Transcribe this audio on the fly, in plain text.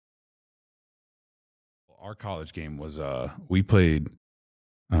Our college game was we played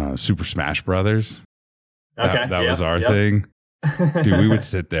Super Smash Brothers. That was our thing. Dude, we would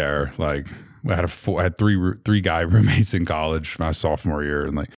sit there like I had three guy roommates in college my sophomore year,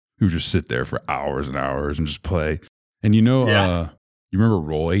 and like we would just sit there for hours and hours and just play. And you remember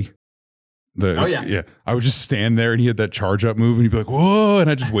Roy? I would just stand there and he had that charge up move and he'd be like, whoa,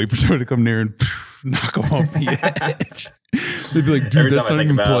 and I'd just wait for someone to come near and knock him off the edge. They'd be like, dude, that's not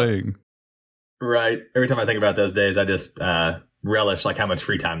even playing. Right. Every time I think about those days, I just relish like how much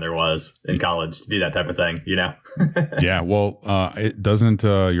free time there was in college to do that type of thing, you know? Yeah. Well, it doesn't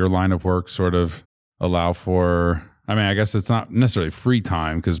your line of work sort of allow for, I mean, I guess it's not necessarily free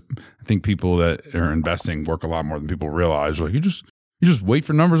time because I think people that are investing work a lot more than people realize. Like you just wait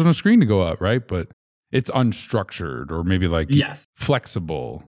for numbers on a screen to go up, right? But it's unstructured or maybe like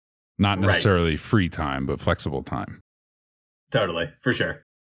flexible, not necessarily free time, but flexible time. Totally. For sure.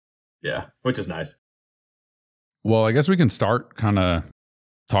 Yeah, which is nice. Well, I guess we can start kind of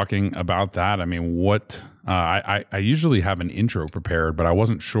talking about that. I mean, what I usually have an intro prepared, but I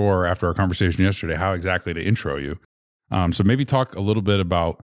wasn't sure after our conversation yesterday how exactly to intro you. So maybe talk a little bit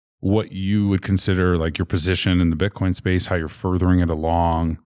about what you would consider like your position in the Bitcoin space, how you're furthering it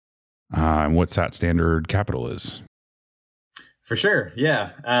along, and what Sat Standard Capital is. For sure.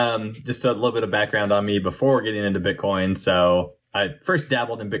 Yeah. Just a little bit of background on me before getting into Bitcoin. So I first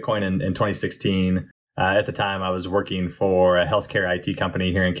dabbled in Bitcoin in 2016. At the time, I was working for a healthcare IT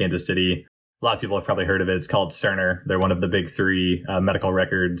company here in Kansas City. A lot of people have probably heard of it. It's called Cerner. They're one of the big three medical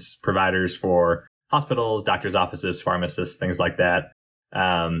records providers for hospitals, doctors' offices, pharmacists, things like that.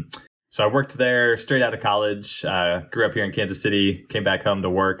 So I worked there straight out of college, grew up here in Kansas City, came back home to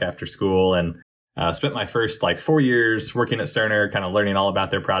work after school, and spent my first 4 years working at Cerner, kind of learning all about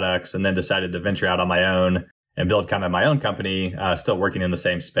their products, and then decided to venture out on my own and build kind of my own company, still working in the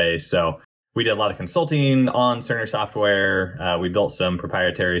same space. So we did a lot of consulting on Cerner software. We built some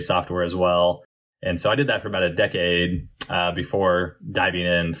proprietary software as well. And so I did that for about a decade before diving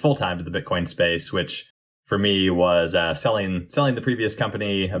in full time to the Bitcoin space, which for me was selling the previous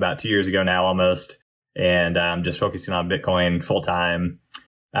company about 2 years ago now almost, and just focusing on Bitcoin full time.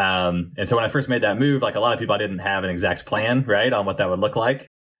 And so when I first made that move, like a lot of people, I didn't have an exact plan, right, on what that would look like.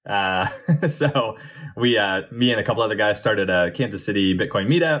 So me and a couple other guys started a Kansas City Bitcoin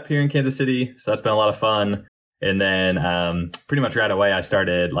meetup here in Kansas City. So that's been a lot of fun. And then pretty much right away, I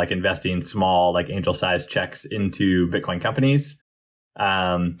started investing small, angel sized checks into Bitcoin companies.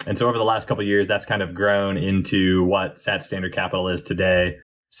 And so over the last couple of years, that's kind of grown into what Sat Standard Capital is today.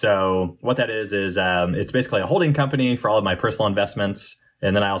 So what that is it's basically a holding company for all of my personal investments.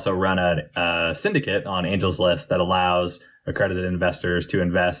 And then I also run a syndicate on Angel's List that allows accredited investors to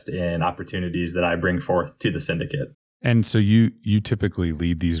invest in opportunities that I bring forth to the syndicate. And so you typically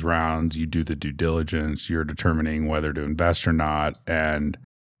lead these rounds, you do the due diligence, you're determining whether to invest or not. And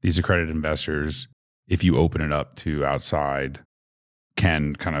these accredited investors, if you open it up to outside,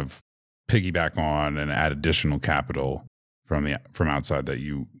 can kind of piggyback on and add additional capital from outside that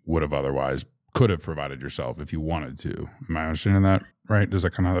you would have otherwise could have provided yourself if you wanted to. Am I understanding that right? Is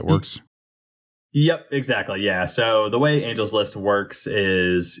that kind of how that works? Yep, exactly. Yeah. So the way Angel's List works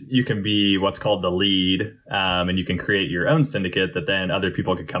is you can be what's called the lead, and you can create your own syndicate that then other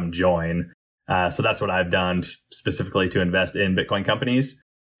people can come join. So that's what I've done specifically to invest in Bitcoin companies.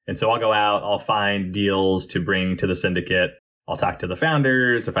 And so I'll go out, I'll find deals to bring to the syndicate. I'll talk to the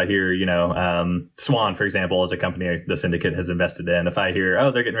founders. If I hear, Swan, for example, is a company the syndicate has invested in. If I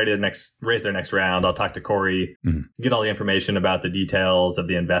hear, they're getting ready to raise their next round, I'll talk to Corey, get all the information about the details of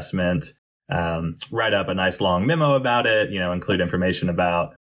the investment, write up a nice long memo about it, include information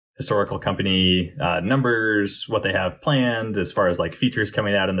about historical company numbers, what they have planned as far as features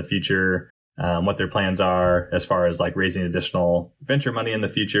coming out in the future, what their plans are as far as raising additional venture money in the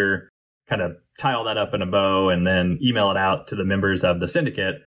future. Kind of tie all that up in a bow and then email it out to the members of the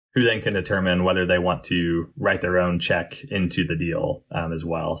syndicate, who then can determine whether they want to write their own check into the deal as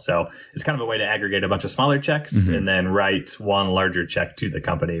well. So it's kind of a way to aggregate a bunch of smaller checks and then write one larger check to the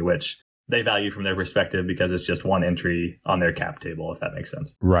company, which they value from their perspective because it's just one entry on their cap table, if that makes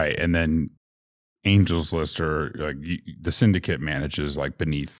sense. Right. And then Angel's List or the syndicate manages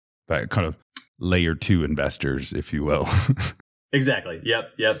beneath that kind of layer 2 investors, if you will. Exactly.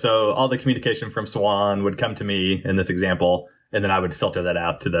 Yep. So all the communication from Swan would come to me in this example, and then I would filter that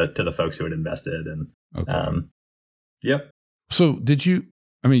out to the folks who had invested. And yep. So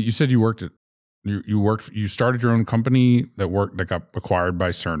you said you started your own company that got acquired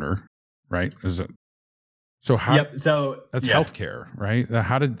by Cerner, right? Is it? So how? Yep. So that's healthcare, right?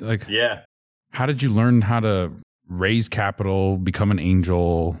 How did you learn how to raise capital, become an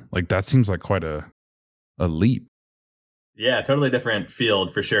angel? That seems like quite a a leap. Yeah, totally different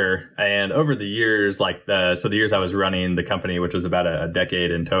field for sure. And over the years, the years I was running the company, which was about a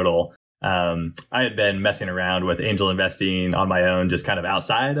decade in total, I had been messing around with angel investing on my own, just kind of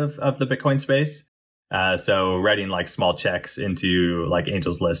outside of the Bitcoin space. So writing like small checks into like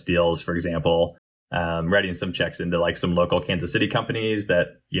Angels List deals, for example, writing some checks into like some local Kansas City companies that,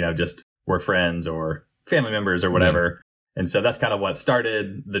 just were friends or family members or whatever. Yeah. And so that's kind of what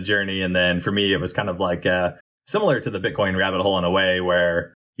started the journey. And then for me, it was kind of like similar to the Bitcoin rabbit hole in a way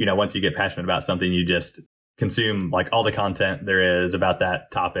where, once you get passionate about something, you just consume like all the content there is about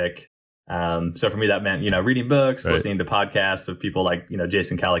that topic. So for me, that meant, reading books, right, listening to podcasts of people like,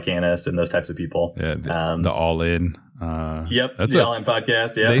 Jason Calacanis and those types of people. Yeah, the All In. Yep, that's the All In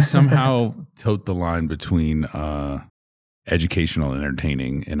podcast. Yeah, they somehow tote the line between educational and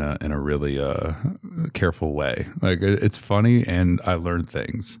entertaining in a really careful way. Like it's funny and I learned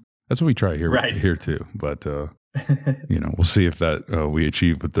things. That's what we try here, right, here too. But we'll see if that we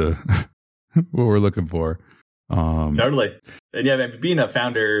achieve with the what we're looking for. Totally. And yeah, being a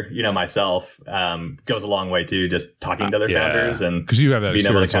founder, myself, goes a long way too, just talking to other founders and because you have that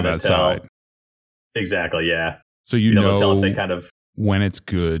experience on that side. Exactly. Yeah. So know tell if they kind of when it's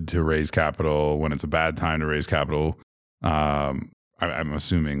good to raise capital, when it's a bad time to raise capital. I'm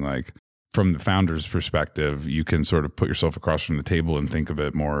assuming like from the founder's perspective, you can sort of put yourself across from the table and think of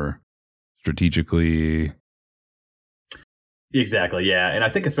it more strategically. Exactly. Yeah. And I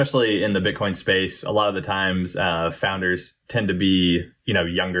think especially in the Bitcoin space, a lot of the times founders tend to be,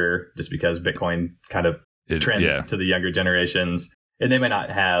 younger just because Bitcoin kind of trends to the younger generations. And they may not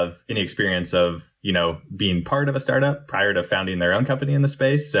have any experience of, being part of a startup prior to founding their own company in the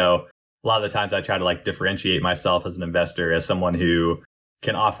space. So a lot of the times I try to like differentiate myself as an investor as someone who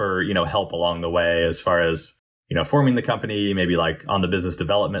can offer, help along the way as far as, forming the company, maybe like on the business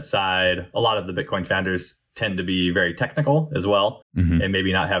development side. A lot of the Bitcoin founders tend to be very technical as well, and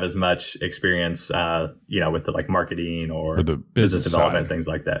maybe not have as much experience, with the like marketing or the business development, things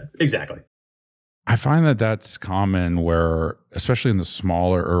like that. Exactly. I find that that's common where, especially in the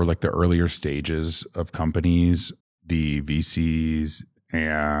smaller or like the earlier stages of companies, the VCs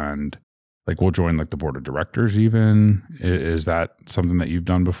and like we'll join like the board of directors even. Is that something that you've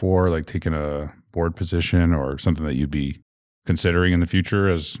done before, like taking a board position or something that you'd be considering in the future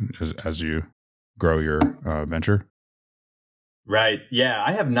as you grow your venture? Right. Yeah,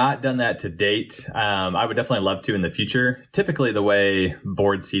 I have not done that to date. I would definitely love to in the future. Typically, the way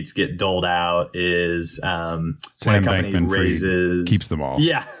board seats get doled out is when a company raises... keeps them all.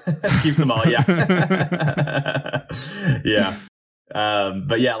 Yeah, keeps them all, yeah. Yeah.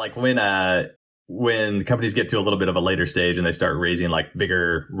 But yeah, like when companies get to a little bit of a later stage and they start raising like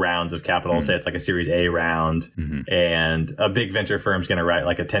bigger rounds of capital, say it's like a Series A round, and a big venture firm's going to write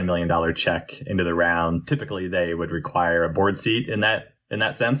like a $10 million check into the round. Typically, they would require a board seat in that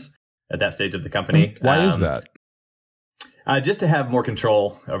sense at that stage of the company. Why is that? Just to have more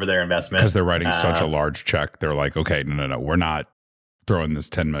control over their investment. Because they're writing such a large check. They're like, okay, no, we're not throwing this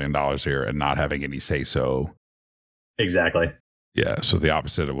 $10 million here and not having any say so. Exactly. Yeah, so the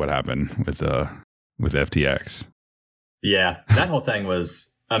opposite of what happened with FTX. Yeah, that whole thing was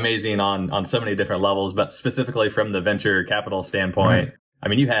amazing on so many different levels, but specifically from the venture capital standpoint. Right. I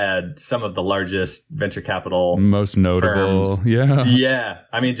mean, you had some of the largest venture capital, most notable firms. Yeah.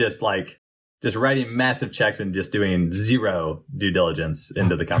 I mean, just writing massive checks and just doing zero due diligence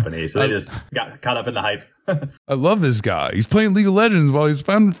into the company. So they just got caught up in the hype. I love this guy. He's playing League of Legends while he's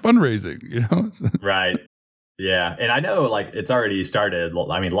fundraising, Right. Yeah. And I know like it's already started.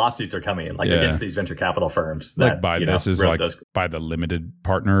 I mean, lawsuits are coming against these venture capital firms. That, by the limited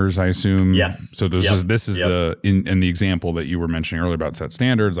partners, I assume. Yes. So this is in the example that you were mentioning earlier about set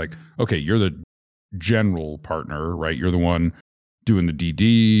standards, like, okay, you're the general partner, right? You're the one doing the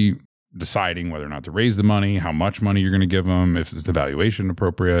DD, deciding whether or not to raise the money, how much money you're going to give them, if it's the valuation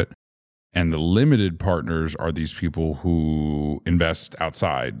appropriate. And the limited partners are these people who invest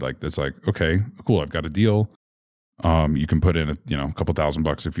outside. Like, it's like, okay, cool, I've got a deal. You can put in a couple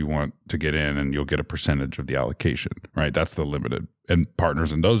 $1,000 if you want to get in, and you'll get a percentage of the allocation, right? That's the limited and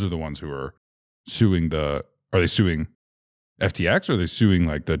partners, and those are the ones who are suing Are they suing FTX, or are they suing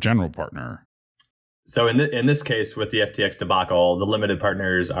like the general partner? So in this case with the FTX debacle, the limited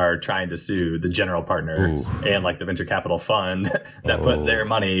partners are trying to sue the general partners and like the venture capital fund that put their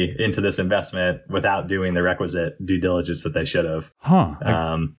money into this investment without doing the requisite due diligence that they should have.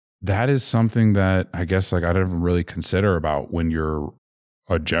 That is something that I guess like I didn't really consider about when you're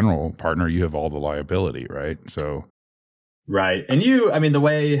a general partner, you have all the liability, right? So. Right. And the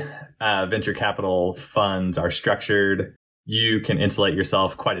way venture capital funds are structured, you can insulate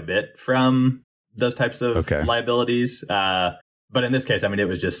yourself quite a bit from those types of liabilities. But in this case, I mean, it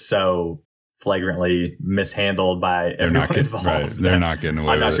was just so flagrantly mishandled by everyone involved. Right. They're not getting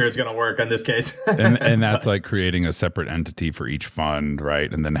away. I'm not sure it's going to work in this case. and that's like creating a separate entity for each fund,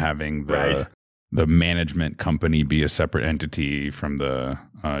 right? And then having the management company be a separate entity from the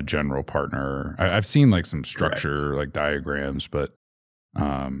general partner. I've seen like some structure, like diagrams, but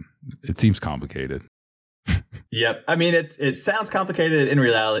it seems complicated. Yep. I mean, it sounds complicated. In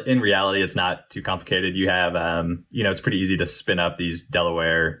reality, it's not too complicated. You have, it's pretty easy to spin up these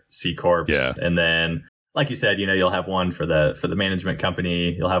Delaware C corps, and then, like you said, you'll have one for the management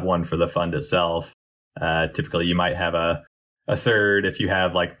company. You'll have one for the fund itself. Typically, you might have a third if you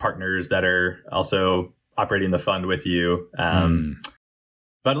have like partners that are also operating the fund with you.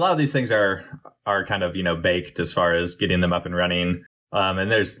 But a lot of these things are kind of baked as far as getting them up and running.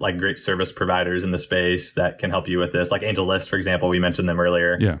 And there's like great service providers in the space that can help you with this. Like AngelList, for example, we mentioned them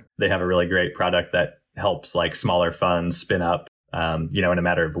earlier. Yeah. They have a really great product that helps like smaller funds spin up, in a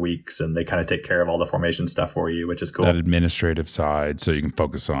matter of weeks. And they kind of take care of all the formation stuff for you, which is cool. That administrative side, so you can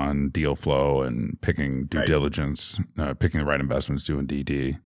focus on deal flow and picking due diligence, picking the right investments, doing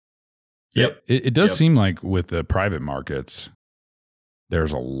DD. Yep. It does seem like with the private markets,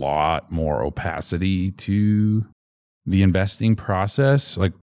 there's a lot more opacity to the investing process.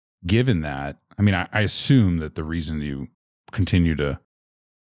 Like, given that, I mean, I assume that the reason you continue to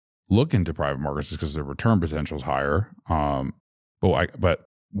look into private markets is because the return potential is higher. But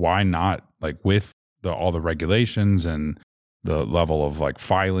why not, like, with all the regulations and the level of like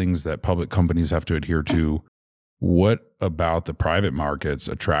filings that public companies have to adhere to, what about the private markets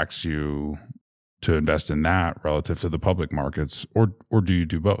attracts you to invest in that relative to the public markets, or do you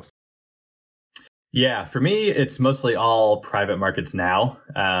do both? Yeah, for me, it's mostly all private markets now.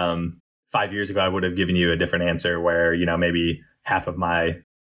 5 years ago, I would have given you a different answer where, maybe half of my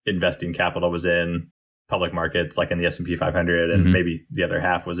investing capital was in public markets, like in the S&P 500, and maybe the other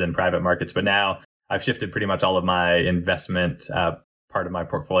half was in private markets. But now I've shifted pretty much all of my investment part of my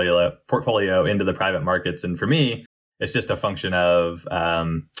portfolio into the private markets. And for me, it's just a function of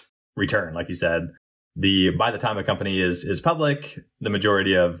return, like you said. By the time a company is public, the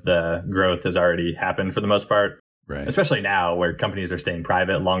majority of the growth has already happened for the most part. Right. Especially now where companies are staying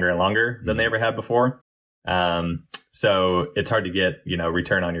private longer and longer than they ever have before. So it's hard to get,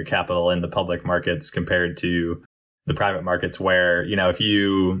 return on your capital in the public markets compared to the private markets where, if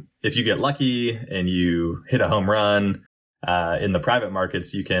you get lucky and you hit a home run in the private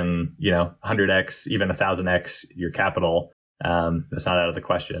markets, you can, 100x, even 1,000x your capital. That's not out of the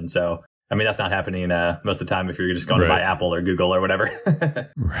question. So I mean, that's not happening most of the time if you're just going to buy Apple or Google or whatever.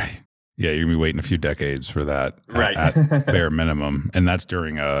 Right. Yeah, you're going to be waiting a few decades for that at bare minimum. And that's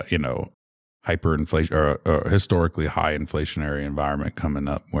during a, hyperinflation or a historically high inflationary environment coming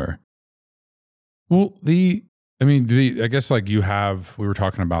up where, I guess like we were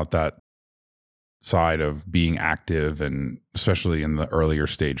talking about that side of being active, and especially in the earlier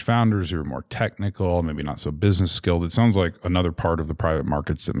stage founders who are more technical, maybe not so business skilled. It sounds like another part of the private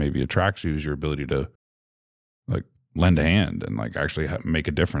markets that maybe attracts you is your ability to like lend a hand and like actually make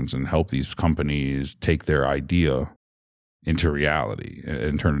a difference and help these companies take their idea into reality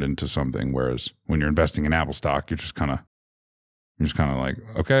and turn it into something. Whereas when you're investing in Apple stock, you're just kind of like,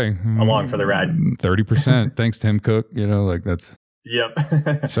 okay, along for the ride, 30%. Thanks, Tim Cook. Like that's.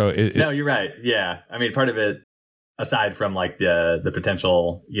 Yep. So no, you're right. Yeah. I mean, part of it, aside from like the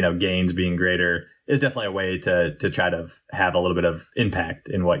potential, gains being greater, is definitely a way to try to have a little bit of impact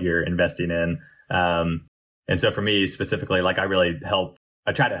in what you're investing in. And so for me specifically, like I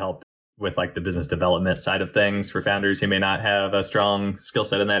try to help with like the business development side of things for founders who may not have a strong skill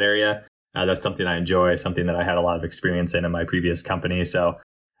set in that area. That's something I enjoy, something that I had a lot of experience in my previous company. So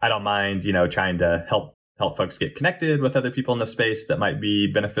I don't mind, trying to help folks get connected with other people in the space that might be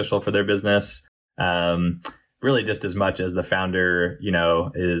beneficial for their business. Really just as much as the founder,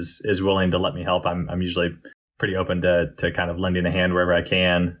 is willing to let me help. I'm usually pretty open to kind of lending a hand wherever I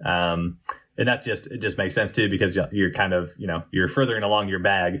can. And it just makes sense too, because you're kind of, you're furthering along your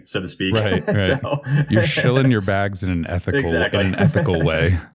bag, so to speak. Right. So you're shilling your bags in an ethical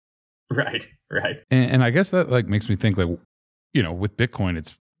way. Right. And I guess that like makes me think like, with Bitcoin,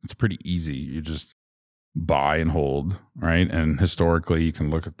 it's pretty easy. You just buy and hold, right? And historically, you can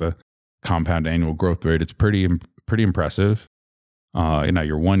look at the compound annual growth rate. It's pretty impressive.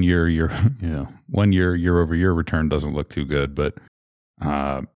 Your 1 year over year return doesn't look too good, but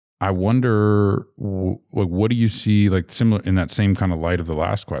I wonder, what do you see like similar in that same kind of light of the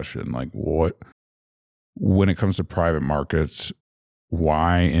last question? Like when it comes to private markets,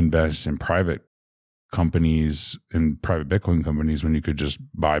 why invest in private companies and private Bitcoin companies when you could just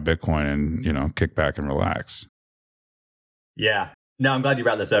buy Bitcoin and, you know, kick back and relax? Yeah. No, I'm glad you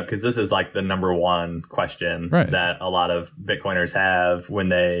brought this up because this is like the number one question that a lot of Bitcoiners have when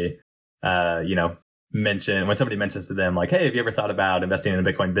they, you know, when somebody mentions to them like, hey, have you ever thought about investing in a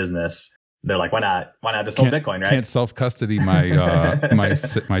Bitcoin business? They're like, why not? Why not just hold Bitcoin, right? Can't self-custody my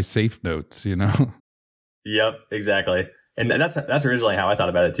my safe notes, you know? Yep, exactly. And that's originally how I thought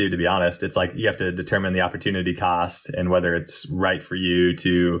about it too, to be honest. It's like you have to determine the opportunity cost and whether it's right for you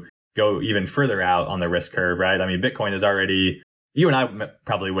to go even further out on the risk curve, right? I mean, Bitcoin is already, you and I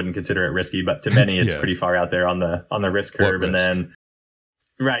probably wouldn't consider it risky, but to many it's pretty far out there on the risk curve. And then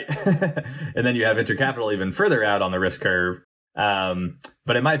right. And then you have venture capital even further out on the risk curve.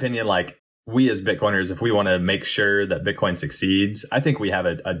 But in my opinion, like we as Bitcoiners, if we want to make sure that Bitcoin succeeds, I think we have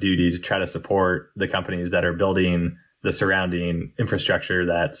a duty to try to support the companies that are building the surrounding infrastructure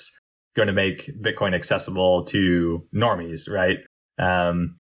that's going to make Bitcoin accessible to normies, right?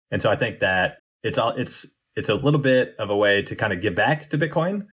 And so I think that it's a little bit of a way to kind of give back to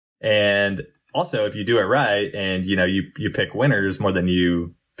Bitcoin. And also, if you do it right and, you know, you pick winners more than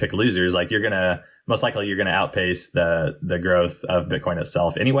you pick losers, like most likely you're going to outpace the growth of Bitcoin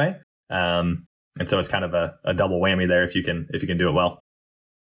itself anyway. And so it's kind of a double whammy there if you can do it well.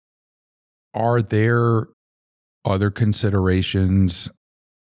 Are there other considerations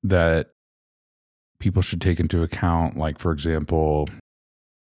that people should take into account? Like, for example,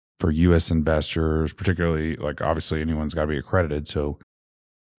 for U.S. investors, particularly, like obviously anyone's got to be accredited. So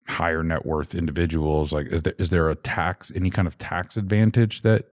higher net worth individuals, like is there any kind of tax advantage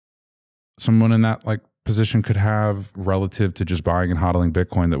that someone in that like position could have relative to just buying and hodling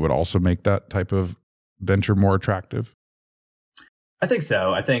Bitcoin that would also make that type of venture more attractive? I think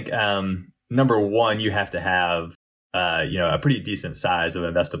so. I think number one, you have to have a pretty decent size of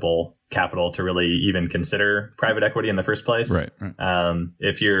investable capital to really even consider private equity in the first place. Right.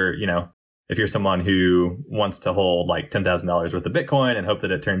 If you're someone who wants to hold like $10,000 worth of Bitcoin and hope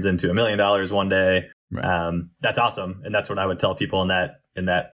that it turns into $1 million one day, that's awesome. And that's what I would tell people in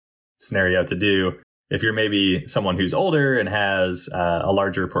that scenario to do. If you're maybe someone who's older and has a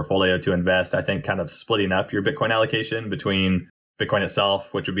larger portfolio to invest, I think kind of splitting up your Bitcoin allocation between Bitcoin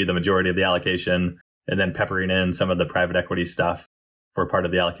itself, which would be the majority of the allocation, and then peppering in some of the private equity stuff for part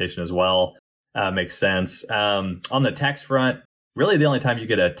of the allocation as well, makes sense. On the tax front, really the only time you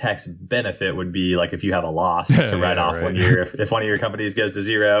get a tax benefit would be like if you have a loss to write off 1 year. If one of your companies goes to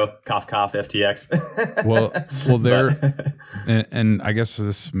zero, cough, cough, FTX. well, there, and I guess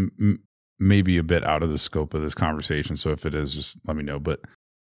this may be a bit out of the scope of this conversation. So if it is, just let me know. But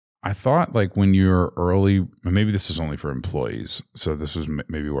I thought like when you're early, maybe this is only for employees, so this is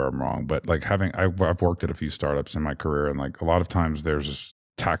maybe where I'm wrong, but like I've worked at a few startups in my career, and like a lot of times there's just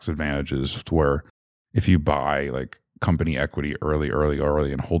tax advantages to where if you buy like company equity early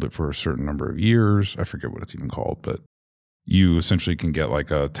and hold it for a certain number of years, I forget what it's even called, but you essentially can get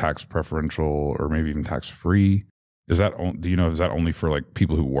like a tax preferential or maybe even tax free. Is that only for like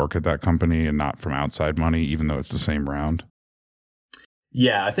people who work at that company and not from outside money, even though it's the same round?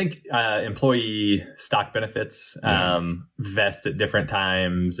 Yeah, I think employee stock benefits vest at different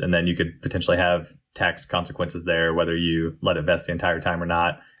times, and then you could potentially have tax consequences there, whether you let it vest the entire time or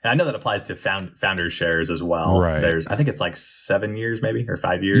not. And I know that applies to founders shares as well. Right. I think it's like 7 years maybe, or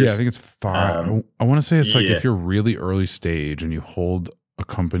 5 years. Yeah, I think it's 5. I want to say it's like if you're really early stage and you hold a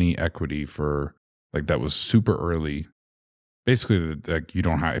company equity for like that was super early, basically like you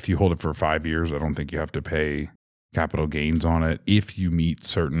don't have, if you hold it for 5 years, I don't think you have to pay capital gains on it if you meet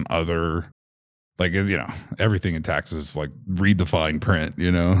certain other, like, you know, everything in taxes, like read the fine print,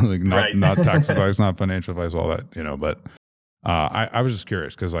 you know, like not tax advice, not financial advice, all that, you know. But I was just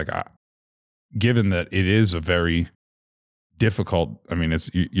curious because like given that it is a very difficult, I mean, it's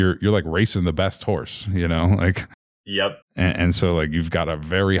you're like racing the best horse, you know, like, yep. And so like you've got a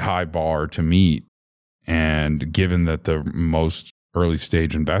very high bar to meet, and given that the most early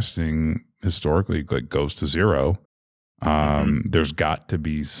stage investing historically like goes to zero, there's got to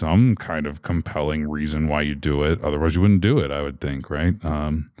be some kind of compelling reason why you do it. Otherwise you wouldn't do it, I would think, right?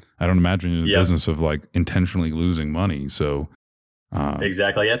 I don't imagine you're in the business of like intentionally losing money. So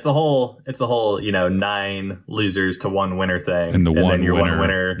exactly. It's the whole, 9 losers to 1 winner thing. And then your winner, one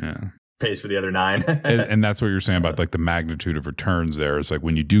winner pays for the other 9. and that's what you're saying about like the magnitude of returns there. It's like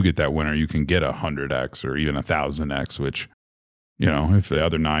when you do get that winner, you can get 100x or even 1,000x, which, you know, if the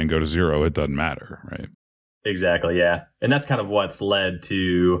other 9 go to zero, it doesn't matter, right? Exactly, yeah. And that's kind of what's led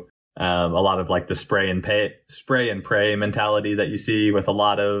to a lot of like the spray and pray mentality that you see with a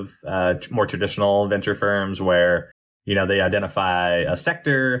lot of more traditional venture firms where, you know, they identify a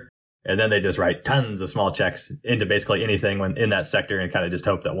sector And then they just write tons of small checks into basically anything when in that sector and kind of just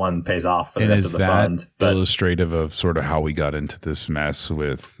hope that one pays off for the rest of the fund. But illustrative of sort of how we got into this mess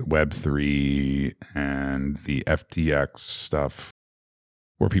with Web3 and the FTX stuff,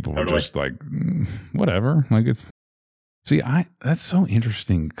 where people were just like, whatever. Like that's so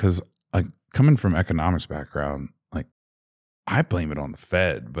interesting because like coming from economics background, like I blame it on the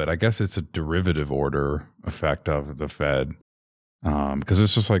Fed, but I guess it's a derivative order effect of the Fed. Because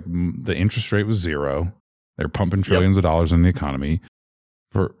it's just like the interest rate was zero. They're pumping trillions of dollars in the economy.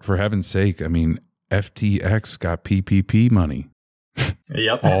 For heaven's sake, I mean, FTX got PPP money.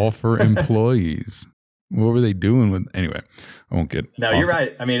 Yep. All for employees. What were they doing with? Anyway, I won't get. No, you're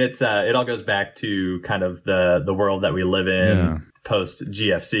right. I mean, it's it all goes back to kind of the world that we live in post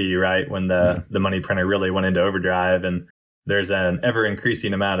GFC, right? When the money printer really went into overdrive, and there's an ever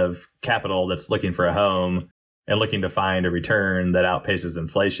increasing amount of capital that's looking for a home and looking to find a return that outpaces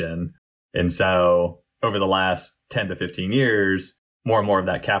inflation. And so over the last 10 to 15 years, more and more of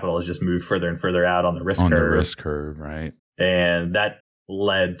that capital has just moved further and further out on the risk curve. On the risk curve, right. And that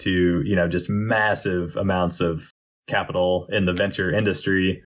led to, just massive amounts of capital in the venture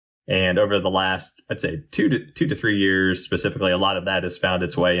industry. And over the last, I'd say 2 to 3 years specifically, a lot of that has found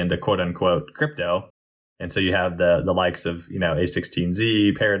its way into quote unquote crypto. And so you have the likes of,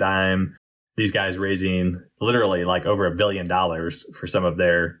 A16Z, Paradigm, these guys raising literally like over $1 billion for some of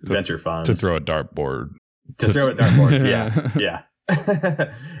their venture funds. To throw a dartboard. To throw at dartboards, yeah.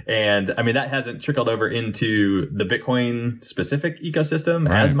 And I mean, that hasn't trickled over into the Bitcoin specific ecosystem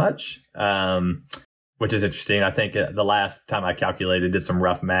as much, which is interesting. I think the last time I calculated, did some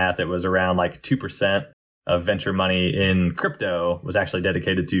rough math, it was around like 2% of venture money in crypto was actually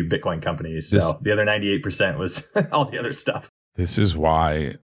dedicated to Bitcoin companies. So the other 98% was all the other stuff. This is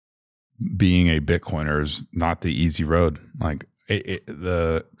why being a Bitcoiner is not the easy road. Like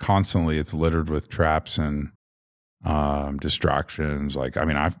constantly it's littered with traps and distractions. Like, I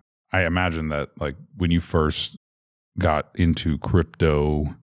mean, I imagine that like when you first got into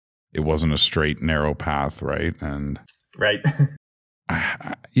crypto, it wasn't a straight, narrow path, right? And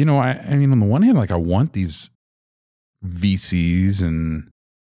I mean, on the one hand, like I want these VCs and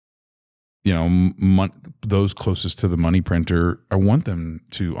those closest to the money printer, I want them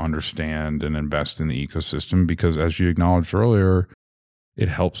to understand and invest in the ecosystem because, as you acknowledged earlier, it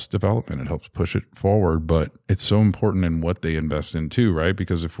helps development, it helps push it forward. But it's so important in what they invest in too, right?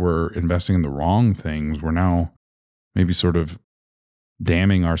 Because if we're investing in the wrong things, we're now maybe sort of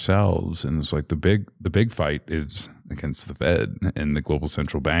damning ourselves. And it's like the big fight is against the Fed and the global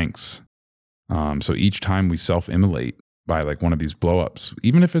central banks. So each time we self-immolate by like one of these blowups,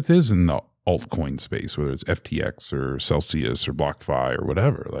 even if it is in the altcoin space, whether it's FTX or Celsius or BlockFi or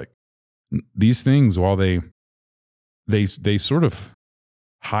whatever, like these things, while they sort of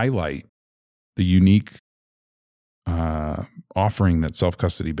highlight the unique offering that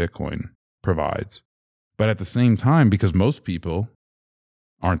self-custody Bitcoin provides, but at the same time, because most people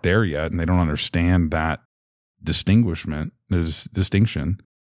aren't there yet and they don't understand that distinction,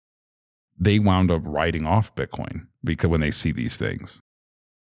 they wound up writing off Bitcoin because when they see these things.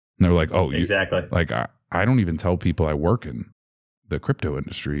 And they're like, oh, exactly. Like I don't even tell people I work in the crypto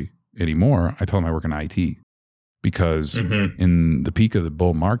industry anymore. I tell them I work in IT because in the peak of the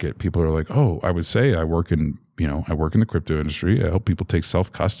bull market, people are like, oh, I would say I work in the crypto industry. I help people take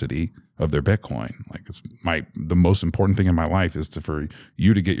self-custody of their Bitcoin. Like the most important thing in my life is for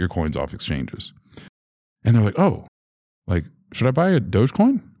you to get your coins off exchanges. And they're like, oh, like, should I buy a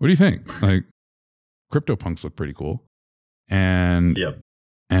Dogecoin? What do you think? Like, CryptoPunks look pretty cool. And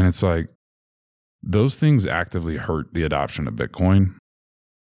it's like, those things actively hurt the adoption of Bitcoin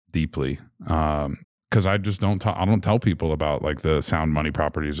deeply. Because I just don't tell people about like the sound money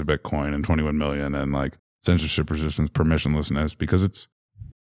properties of Bitcoin and 21 million and like censorship resistance, permissionlessness, because it's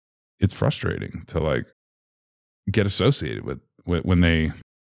frustrating to like get associated with when they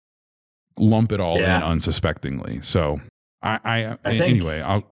lump it all in unsuspectingly. So I think, anyway,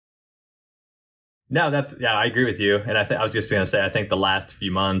 I agree with you. And I was just going to say, I think the last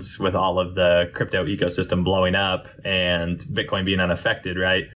few months with all of the crypto ecosystem blowing up and Bitcoin being unaffected,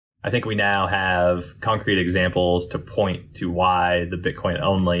 right? I think we now have concrete examples to point to why the Bitcoin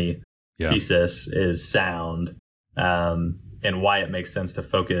only thesis is sound, and why it makes sense to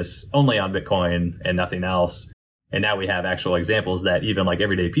focus only on Bitcoin and nothing else. And now we have actual examples that even like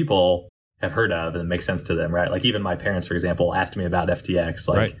everyday people have heard of and it makes sense to them, right? Like even my parents, for example, asked me about FTX.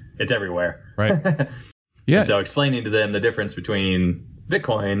 Like it's everywhere. Right. Yeah. And so explaining to them the difference between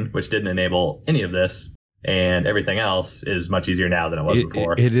Bitcoin, which didn't enable any of this, and everything else is much easier now than it was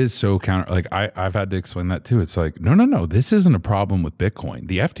before. It is so counter. Like I've had to explain that too. It's like, no. This isn't a problem with Bitcoin.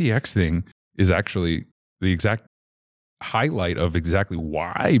 The FTX thing is actually the exact highlight of exactly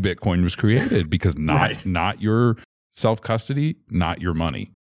why Bitcoin was created, because not your self-custody, not your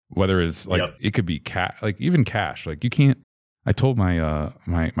money. Whether it's like, it could be like even cash. Like you can't, I told my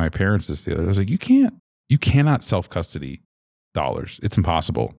my parents this the other day. I was like, you cannot self-custody dollars. It's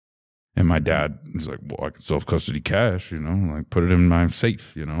impossible. And my dad was like, well, I can self-custody cash, like put it in my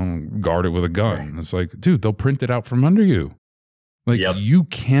safe, guard it with a gun. It's like, dude, they'll print it out from under you. Like you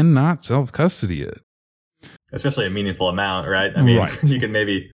cannot self-custody it. Especially a meaningful amount, right? I mean, you can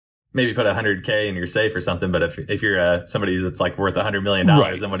maybe put $100K in your safe or something, but if you're somebody that's like worth $100 million,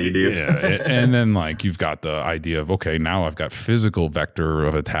 then what do you do? Yeah. And then like you've got the idea of, okay, now I've got physical vector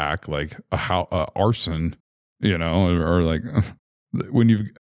of attack, like arson, or like when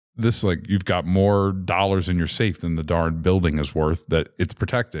you've got more dollars in your safe than the darn building is worth that it's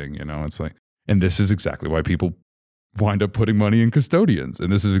protecting, it's like, and this is exactly why people wind up putting money in custodians. And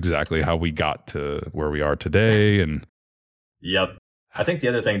this is exactly how we got to where we are today. And yep. I think the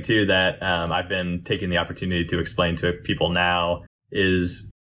other thing too that I've been taking the opportunity to explain to people now is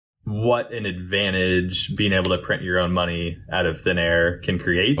what an advantage being able to print your own money out of thin air can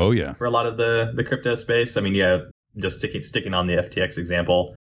create. Oh yeah. For a lot of the crypto space. I mean, just sticking on the FTX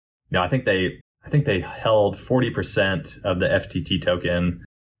example, I think they held 40% of the FTT token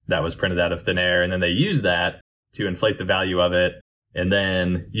that was printed out of thin air, and then they used that to inflate the value of it, and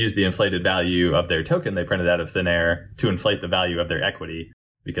then use the inflated value of their token they printed out of thin air to inflate the value of their equity,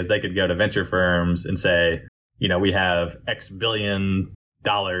 because they could go to venture firms and say, we have X billion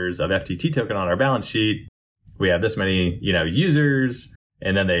dollars of FTT token on our balance sheet. We have this many, users,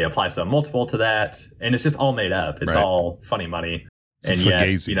 and then they apply some multiple to that, and it's just all made up. It's all funny money. And yet,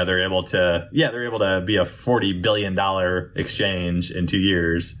 they're able to be a $40 billion exchange in 2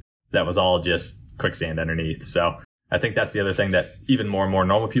 years. That was all just quicksand underneath. So I think that's the other thing that even more and more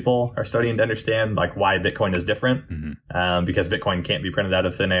normal people are starting to understand, like why Bitcoin is different. Because Bitcoin can't be printed out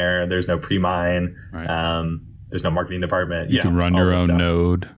of thin air. There's no pre-mine. There's no marketing department. You can run your own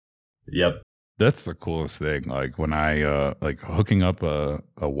node. Yep. That's the coolest thing. Like when I like hooking up a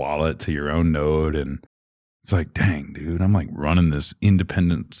wallet to your own node, and it's like, dang, dude, I'm like running this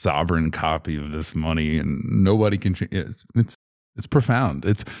independent sovereign copy of this money, and nobody can change. It's profound.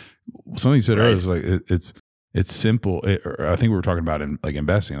 It's something you said earlier. Is like it's simple. I think we were talking about in like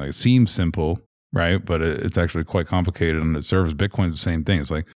investing. Like it seems simple, right? But it's actually quite complicated, and it serves Bitcoin's the same thing.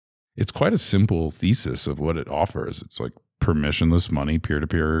 It's like it's quite a simple thesis of what it offers. It's like permissionless money,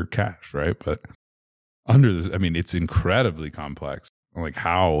 peer-to-peer cash, right? But under this, I mean, it's incredibly complex. Like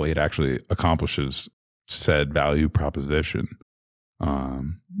how it actually accomplishes said value proposition.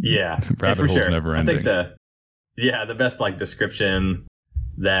 Rabbit holes never ending. I think the best like description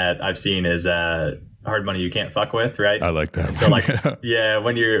that I've seen is hard money you can't fuck with, right? I like that. So like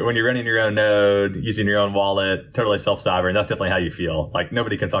when you're running your own node, using your own wallet, totally self-sovereign, that's definitely how you feel. Like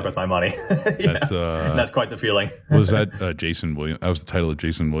nobody can fuck with my money. That's quite the feeling. Was that Jason Williams? That was the title of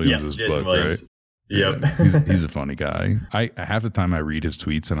Jason Williams' book, Williams. Right? Yep. Yeah, he's a funny guy. I half the time I read his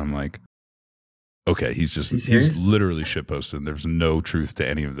tweets and I'm like, okay, he's literally shitposting. There's no truth to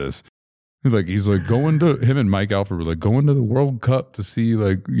any of this. He's like going to him and Mike Alford were like going to the World Cup to see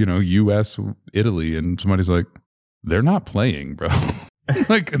like, U.S. Italy, and somebody's like, they're not playing, bro.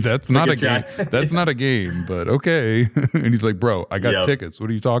 Like that's not a game. That's not a game, but okay. And he's like, bro, I got tickets.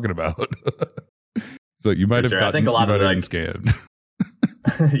 What are you talking about? So you might have gotten scammed.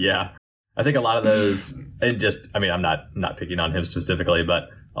 Yeah. I think a lot of those, and I'm not picking on him specifically, but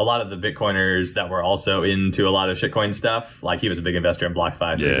a lot of the Bitcoiners that were also into a lot of shitcoin stuff, like he was a big investor in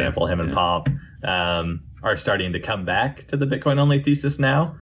BlockFi, for example, him and Pomp, are starting to come back to the Bitcoin only thesis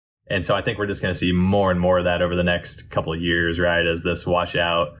now. And so I think we're just going to see more and more of that over the next couple of years, right? As this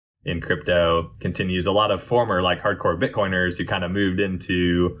washout in crypto continues. A lot of former like hardcore Bitcoiners who kind of moved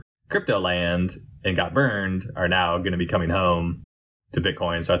into crypto land and got burned are now going to be coming home to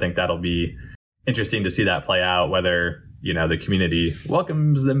Bitcoin. So I think that'll be interesting to see that play out, whether, the community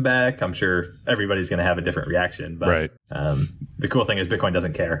welcomes them back. I'm sure everybody's going to have a different reaction, but the cool thing is Bitcoin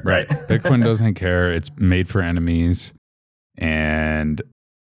doesn't care, right? Bitcoin doesn't care. It's made for enemies, and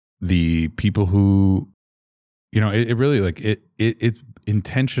the people who, it really like it's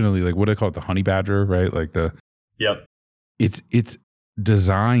intentionally like, what do they call it? The honey badger, right? Like it's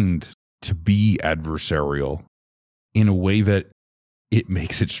designed to be adversarial in a way that it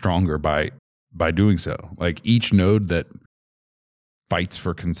makes it stronger by doing so. Like each node that fights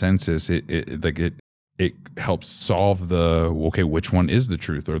for consensus, it it helps solve which one is the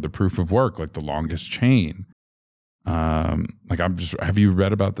truth or the proof of work, like the longest chain. Have you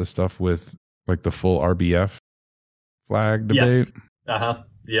read about this stuff with like the full RBF flag debate? Yes.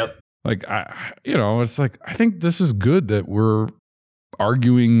 Yep. Like it's like, I think this is good that we're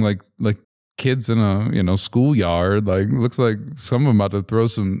arguing like kids in a schoolyard. Like, looks like some of them about to throw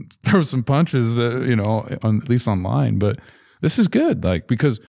some punches, at least online. But this is good, like,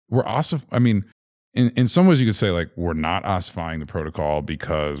 because we're also, I mean, in some ways you could say like we're not ossifying the protocol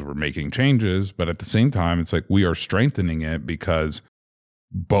because we're making changes, but at the same time it's like we are strengthening it because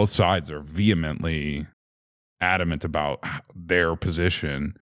both sides are vehemently adamant about their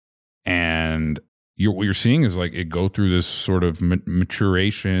position. And what you're seeing is like it go through this sort of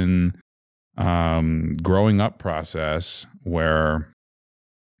maturation, growing up process where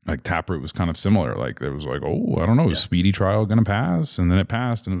like Taproot was kind of similar. Like there was like, I don't know, is speedy trial going to pass? And then it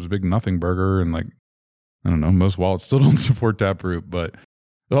passed and it was a big nothing burger. And like, I don't know, most wallets still don't support Taproot, but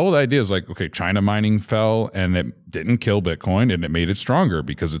the whole idea is like, okay, China mining fell and it didn't kill Bitcoin and it made it stronger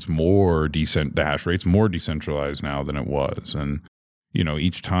because it's the hash rate's more decentralized now than it was. And,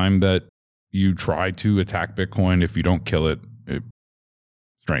 each time that you try to attack Bitcoin, if you don't kill it, it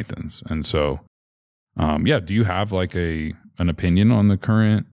strengthens. And so, do you have like an opinion on the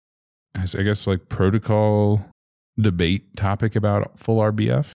current, I guess, like protocol debate topic about full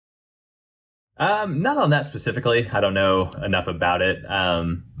RBF? Not on that specifically. I don't know enough about it.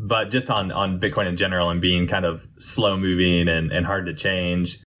 But just on Bitcoin in general and being kind of slow moving and hard to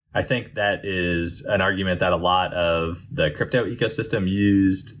change, I think that is an argument that a lot of the crypto ecosystem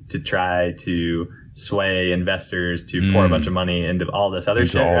used to try to sway investors to pour a bunch of money into all this other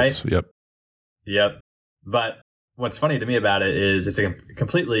shit, right? Yep. But what's funny to me about it is it's a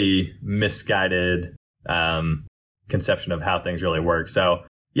completely misguided conception of how things really work. So,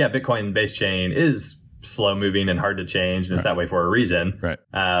 yeah, Bitcoin base chain is slow moving and hard to change, and it's that way for a reason. Right.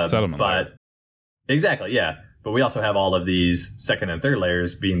 Settlement layer. Exactly, yeah. But we also have all of these second and third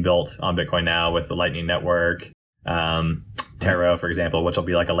layers being built on Bitcoin now with the Lightning Network, Taro, for example, which will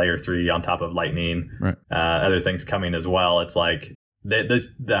be like a layer 3 on top of Lightning. Right. Other things coming as well. It's like the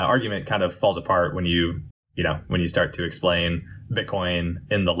argument kind of falls apart when you start to explain Bitcoin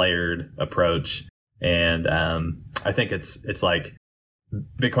in the layered approach. And I think it's like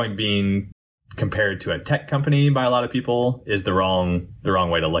Bitcoin being compared to a tech company by a lot of people is the wrong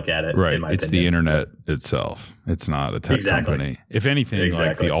way to look at it. Right. In my it's opinion. The internet itself. It's not a tech company. If anything,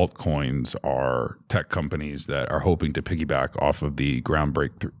 like the altcoins are tech companies that are hoping to piggyback off of the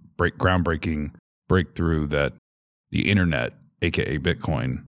groundbreaking breakthrough that the internet, aka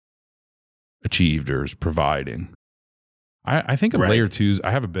Bitcoin, achieved or is providing. I think of layer 2s.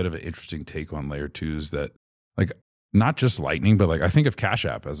 I have a bit of an interesting take on layer 2s that, like, not just Lightning, but like I think of Cash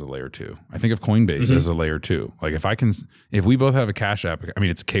App as a layer 2. I think of Coinbase as a layer 2. Like if we both have a Cash App, I mean,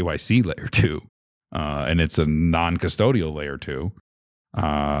 it's a KYC layer 2, and it's a non-custodial layer 2,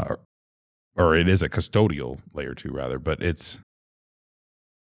 or it is a custodial layer 2 rather, but it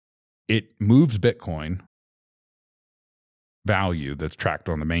moves Bitcoin value that's tracked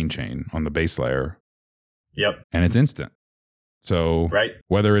on the main chain on the base layer. Yep. And it's instant. So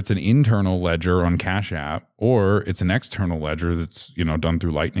whether it's an internal ledger on Cash App or it's an external ledger that's, done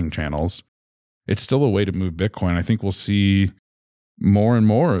through Lightning channels, it's still a way to move Bitcoin. I think we'll see more and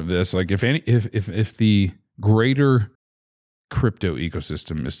more of this. Like if the greater crypto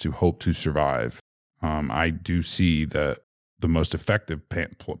ecosystem is to hope to survive, I do see that the most effective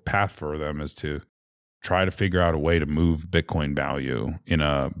path for them is to try to figure out a way to move Bitcoin value in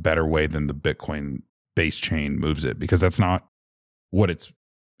a better way than the Bitcoin base chain moves it, because that's not what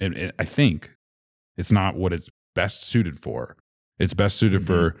I think it's not what it's best suited for. It's best suited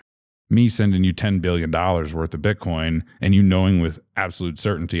for me sending you $10 billion worth of Bitcoin and you knowing with absolute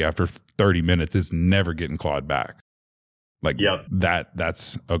certainty after 30 minutes it's never getting clawed back. Like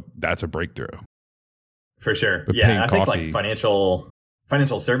that's a breakthrough. For sure. But yeah, I think like financial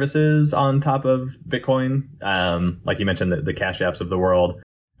services on top of Bitcoin, like you mentioned, the Cash Apps of the world,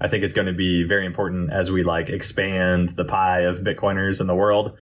 I think is going to be very important as we like expand the pie of Bitcoiners in the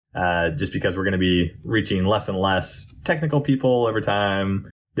world, just because we're going to be reaching less and less technical people over time,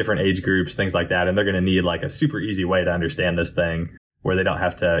 different age groups, things like that. And they're going to need like a super easy way to understand this thing where they don't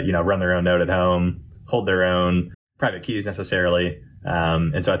have to, run their own node at home, hold their own private keys necessarily.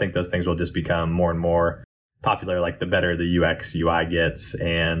 And so I think those things will just become more and more popular, like the better the UX UI gets,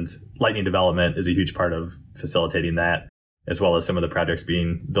 and Lightning development is a huge part of facilitating that, as well as some of the projects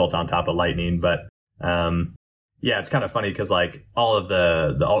being built on top of Lightning. But it's kind of funny because like all of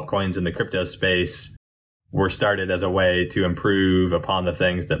the altcoins in the crypto space, were started as a way to improve upon the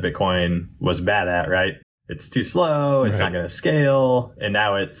things that Bitcoin was bad at, right? It's too slow. It's not going to scale. And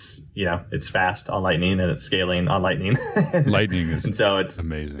now it's, it's fast on Lightning and it's scaling on Lightning. Lightning is and so it's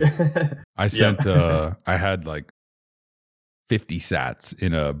amazing. I sent, I had like 50 sats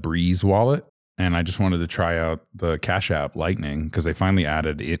in a Breeze wallet, and I just wanted to try out the Cash App Lightning because they finally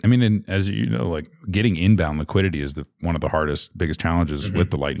added it. I mean, as you know, like getting inbound liquidity is one of the biggest challenges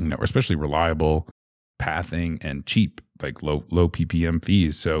with the Lightning network, especially reliable pathing and cheap, like low PPM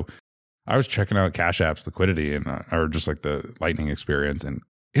fees. So I was checking out Cash App's liquidity or just like the Lightning experience, and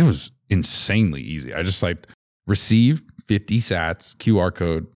it was insanely easy. I just like received 50 sats, QR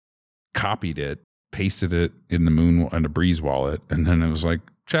code, copied it, pasted it in the Breeze wallet, and then it was like,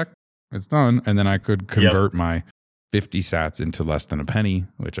 check, it's done. And then I could convert my 50 sats into less than a penny,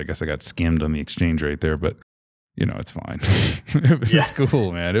 which I guess I got skimmed on the exchange rate there, but it's fine. It was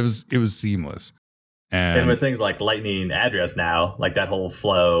cool, man. It was seamless. And with things like Lightning address now, like that whole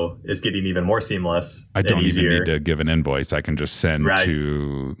flow is getting even more seamless. I don't even need to give an invoice. I can just send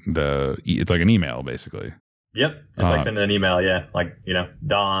to it's like an email, basically. Yep. It's like sending an email. Yeah. Like,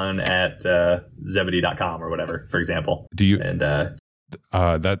 Don at Zebedee.com or whatever, for example. Do you, and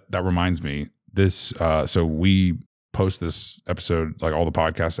that reminds me this, so we post this episode, like all the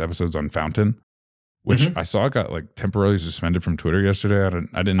podcast episodes on Fountain, which I saw got like temporarily suspended from Twitter yesterday.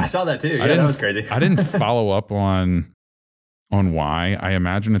 I saw that too. Yeah, that was crazy. I didn't follow up on why. I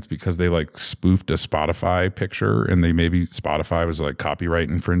imagine it's because they like spoofed a Spotify picture, and maybe Spotify was like copyright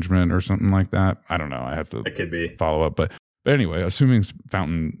infringement or something like that. I don't know. I have to follow up. But anyway, assuming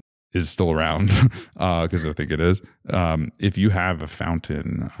Fountain is still around, because I think it is. If you have a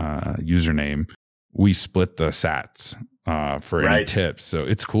Fountain username, we split the sats for any tips. So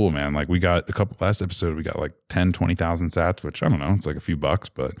it's cool, man. Like we got last episode, we got like 10, 20,000 sats, which I don't know. It's like a few bucks,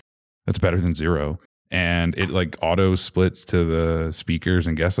 but that's better than zero. And it like auto splits to the speakers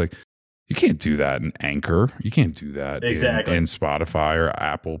and guests. Like you can't do that in Anchor. You can't do that in Spotify or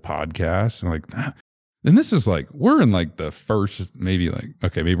Apple Podcasts and like that. And this is like, we're in like the first, maybe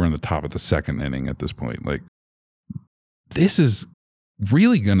we're in the top of the second inning at this point. Like this is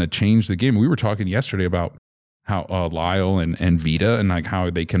really going to change the game. We were talking yesterday about how Lyle and Vita and like how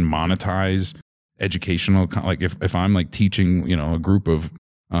they can monetize educational, like if I'm like teaching, a group of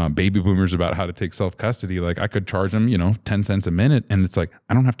baby boomers about how to take self-custody, like I could charge them, 10 cents a minute. And it's like,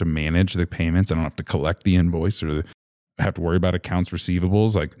 I don't have to manage the payments. I don't have to collect the invoice or I have to worry about accounts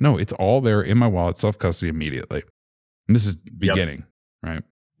receivables. Like, no, it's all there in my wallet, self-custody immediately. And this is beginning, right?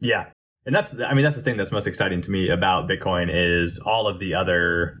 Yeah. And that's the thing that's most exciting to me about Bitcoin is all of the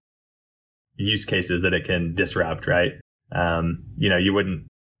other use cases that it can disrupt, right? You wouldn't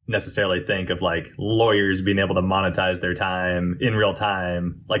necessarily think of like lawyers being able to monetize their time in real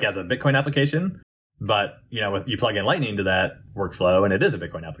time, like as a Bitcoin application. But, you plug in Lightning to that workflow and it is a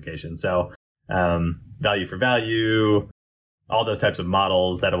Bitcoin application. So value for value, all those types of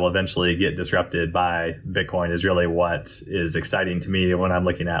models that will eventually get disrupted by Bitcoin is really what is exciting to me when I'm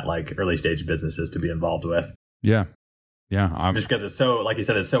looking at like early stage businesses to be involved with. Yeah. Yeah. Just because it's so, like you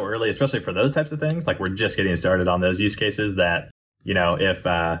said, it's so early, especially for those types of things. Like we're just getting started on those use cases that,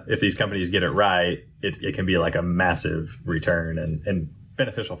 if these companies get it right, it can be like a massive return and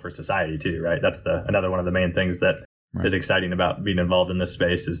beneficial for society too, right? That's another one of the main things that is exciting about being involved in this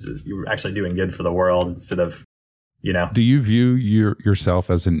space is you're actually doing good for the world instead of, Do you view yourself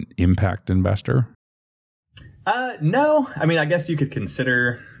as an impact investor? No. I mean, I guess you could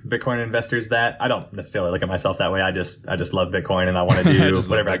consider Bitcoin investors that. I don't necessarily look at myself that way. I just love Bitcoin and I want to do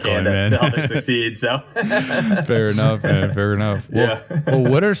whatever I can to help it succeed. So fair enough, man. Fair enough. Well, well,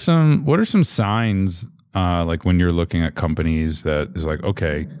 what are some signs like when you're looking at companies that is like,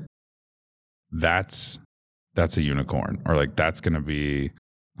 okay, that's a unicorn, or like that's going to be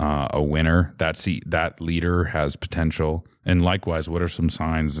a winner. That leader has potential. And likewise, what are some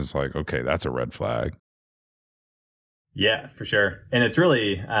signs? It's like, okay, that's a red flag. Yeah, for sure. And it's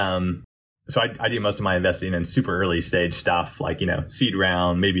really, so I do most of my investing in super early stage stuff, like, seed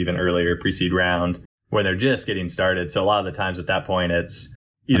round, maybe even earlier, pre-seed round, where they're just getting started. So a lot of the times at that point, it's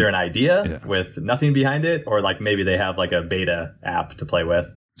either an idea with nothing behind it, or like maybe they have like a beta app to play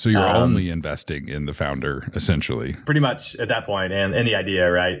with. So you're only investing in the founder, essentially. Pretty much at that point, and the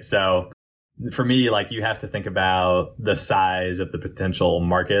idea, right? So for me, like you have to think about the size of the potential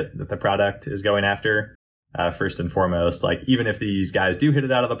market that the product is going after. First and foremost, like even if these guys do hit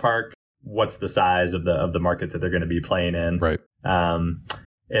it out of the park, what's the size of the market that they're going to be playing in? Right. And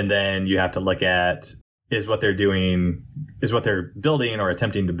then you have to look at is what they're building or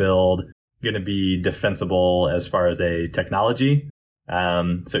attempting to build going to be defensible as far as a technology.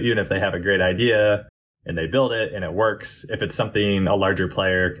 So even if they have a great idea, and they build it and it works. If it's something a larger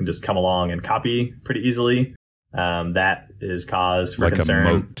player can just come along and copy pretty easily, that is cause for concern.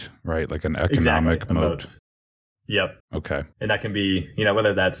 Like a moat, right? Like an economic moat. Yep. Okay. And that can be,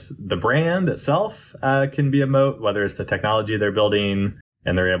 whether that's the brand itself can be a moat, whether it's the technology they're building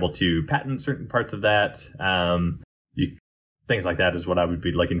and they're able to patent certain parts of that. Things like that is what I would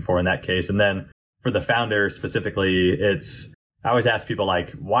be looking for in that case. And then for the founder specifically, I always ask people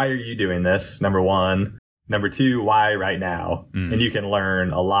like, why are you doing this? Number one. Number two, why right now? And you can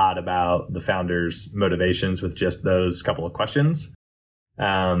learn a lot about the founder's motivations with just those couple of questions.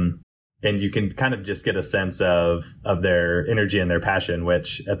 And you can kind of just get a sense of their energy and their passion,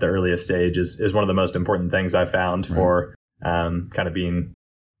 which at the earliest stage is one of the most important things I've found for kind of being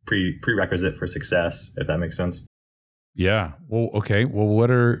prerequisite for success, if that makes sense. Yeah. Well, okay. Well,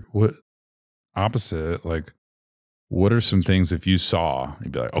 what opposite, like, what are some things if you saw,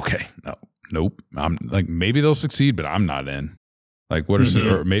 you'd be like, okay, nope. I'm like, maybe they'll succeed, but I'm not in. Like, what are some,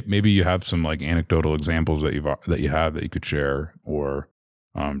 or maybe you have some like anecdotal examples that you could share, or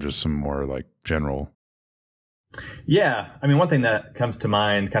just some more like general. Yeah. I mean, one thing that comes to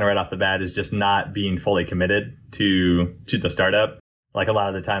mind kind of right off the bat is just not being fully committed to the startup. Like a lot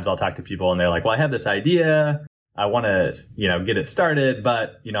of the times I'll talk to people and they're like, well, I have this idea. I want to, get it started,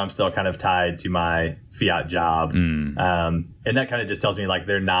 but, I'm still kind of tied to my fiat job. And that kind of just tells me like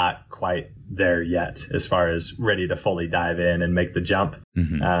they're not quite there yet as far as ready to fully dive in and make the jump.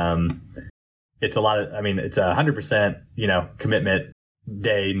 It's a lot of, it's 100%, commitment,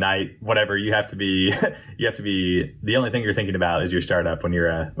 day, night, whatever. You have to be the only thing you're thinking about is your startup when you're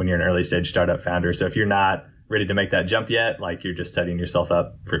an early stage startup founder. So if you're not ready to make that jump yet, like you're just setting yourself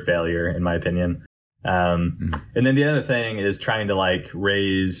up for failure, in my opinion. And then the other thing is trying to like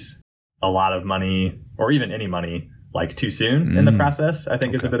raise a lot of money or even any money like too soon in the process, I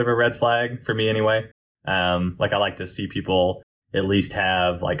think is a bit of a red flag for me anyway. Like I like to see people at least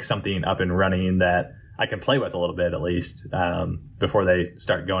have like something up and running that I can play with a little bit at least before they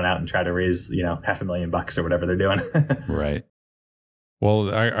start going out and try to raise, $500,000 or whatever they're doing. Right.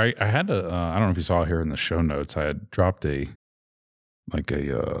 Well, I had I don't know if you saw here in the show notes, I had dropped a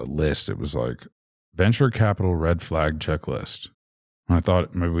list. It was like venture capital red flag checklist. And I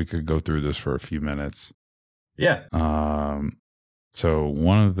thought maybe we could go through this for a few minutes. Yeah. So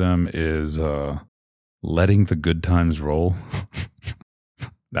one of them is letting the good times roll.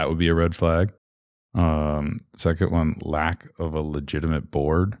 That would be a red flag. Second one, lack of a legitimate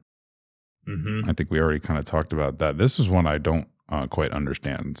board. I think we already kind of talked about that. This is one I don't quite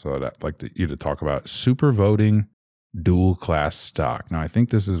understand. So I'd like you to talk about super voting dual class stock. Now, I think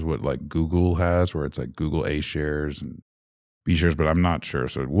this is what like Google has, where it's like Google A shares and B shares, but I'm not sure.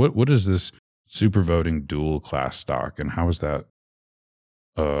 So what is this super voting dual class stock, and how is that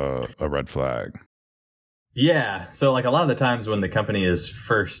a red flag? Yeah. So like a lot of the times when the company is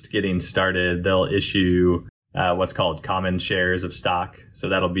first getting started, they'll issue what's called common shares of stock. So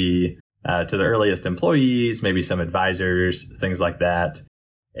that'll be to the earliest employees, maybe some advisors, things like that.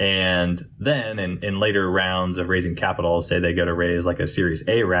 And then in later rounds of raising capital, say they go to raise like a Series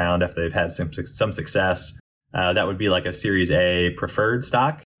A round after they've had some success, that would be like a Series A preferred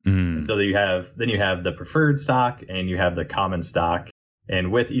stock. And so you have the preferred stock and you have the common stock.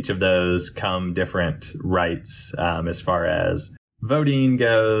 And with each of those come different rights as far as voting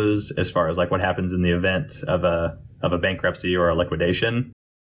goes, as far as like what happens in the event of a bankruptcy or a liquidation.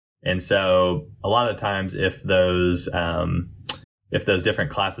 And so a lot of times if those different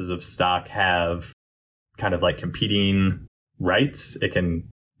classes of stock have kind of like competing rights, it can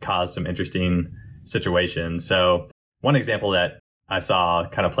cause some interesting situations. So one example that I saw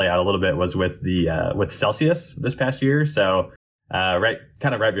kind of play out a little bit was with with Celsius this past year. So right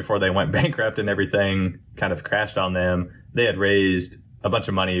before they went bankrupt and everything kind of crashed on them, they had raised a bunch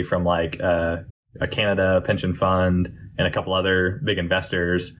of money from like a Canada pension fund and a couple other big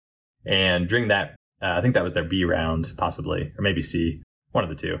investors. And during that, I think that was their B round, possibly, or maybe C, one of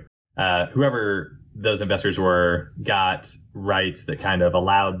the two. Whoever those investors were got rights that kind of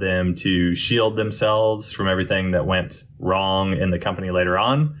allowed them to shield themselves from everything that went wrong in the company later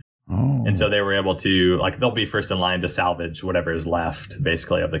on. Oh. And so they were able to, like, they'll be first in line to salvage whatever is left,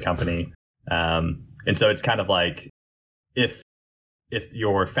 basically, of the company. And so it's kind of like if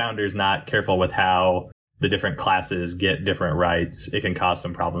your founder's not careful with how the different classes get different rights, it can cause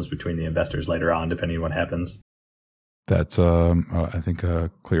some problems between the investors later on, depending on what happens. That's, I think, a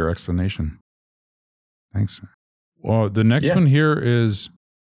clear explanation. Thanks. Well, the next one here is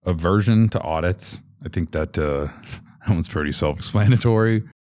aversion to audits. I think that one's pretty self-explanatory.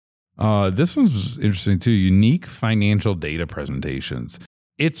 This one's interesting too. Unique financial data presentations.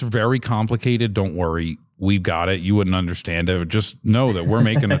 it's very complicated. Don't worry. We've got it. You wouldn't understand it. Just know that we're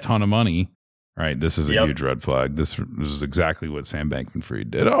making a ton of money. Right. This is a huge red flag. This is exactly what Sam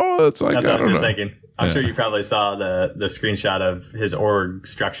Bankman-Fried did. Oh, it's like, that's what I was just thinking. I'm sure you probably saw the screenshot of his org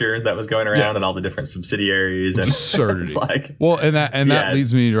structure that was going around and all the different subsidiaries and absurdity. It's like, well, and that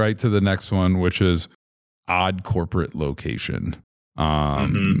leads me right to the next one, which is odd corporate location.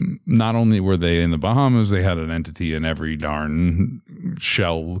 Not only were they in the Bahamas, they had an entity in every darn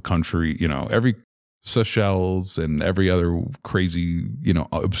shell country, every Seychelles and every other crazy,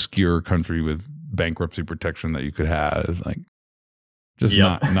 obscure country with bankruptcy protection that you could have, like just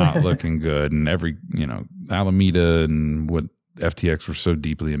not looking good. And every, Alameda and what FTX were so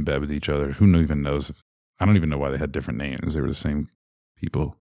deeply in bed with each other. Who even knows I don't even know why they had different names. They were the same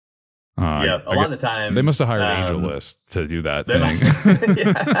people. A lot of the time they must have hired AngelList to do that thing.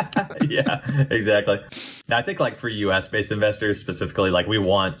 Yeah, exactly. Now, I think like for US based investors specifically, like we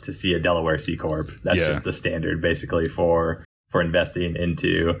want to see a Delaware C Corp. That's just the standard basically for investing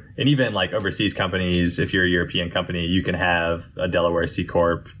into, and even like overseas companies. If you're a European company, you can have a Delaware C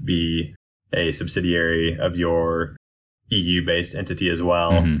Corp be a subsidiary of your EU based entity as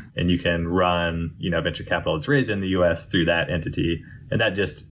well. And you can run, venture capital that's raised in the US through that entity. And that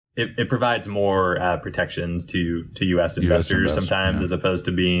just, it provides more protections to US investors sometimes, as opposed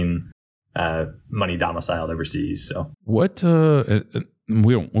to being money domiciled overseas. So what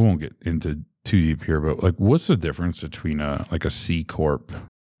we won't get into too deep here, but like what's the difference between a C Corp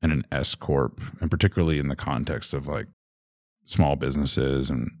and an S Corp, and particularly in the context of like small businesses?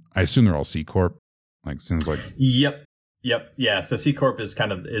 And I assume they're all C Corp. Like seems like Yep. Yeah. So C Corp is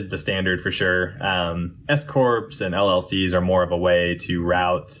is the standard for sure. S Corps and LLCs are more of a way to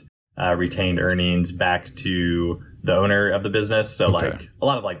route retained earnings back to the owner of the business. So like a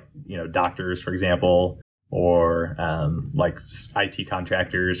lot of like, doctors, for example, or like IT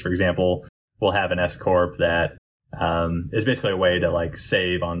contractors, for example, will have an S Corp that is basically a way to like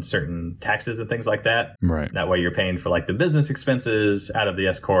save on certain taxes and things like that. Right. That way you're paying for like the business expenses out of the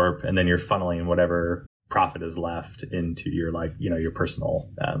S Corp, and then you're funneling whatever profit is left into your your personal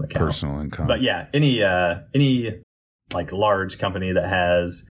account, personal income. But yeah, any like large company that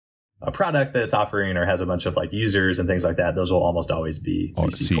has a product that it's offering or has a bunch of like users and things like that, those will almost always be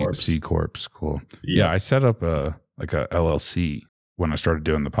C Corps. C Corps, cool. Yeah, I set up a LLC when I started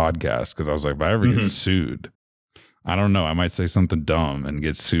doing the podcast because I was like, if I ever get sued, I don't know, I might say something dumb and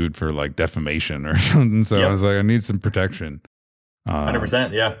get sued for like defamation or something. So I was like, I need some protection.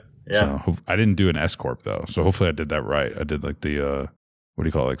 100%, yeah. Yeah. So I didn't do an S Corp though. So hopefully I did that right. I did like the, what do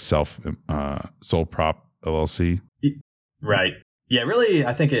you call it? Like sole prop LLC. Right. Yeah, really,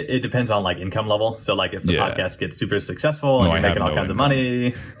 I think it depends on like income level. So like if the podcast gets super successful and you're making all kinds of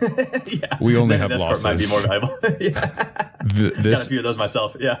money, we only have losses. Might be more valuable. Got a few of those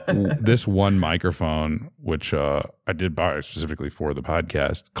myself. Yeah. This one microphone, which I did buy specifically for the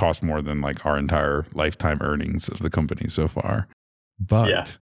podcast, cost more than like our entire lifetime earnings of the company so far.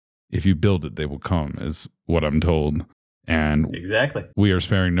 But if you build it, they will come, is what I'm told. And exactly, we are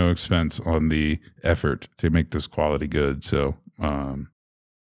sparing no expense on the effort to make this quality good. So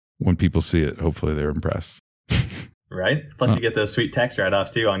when people see it, hopefully they're impressed. Right. Plus, you get those sweet tax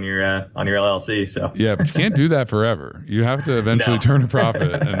write-offs too on your LLC. So yeah, but you can't do that forever. You have to eventually turn a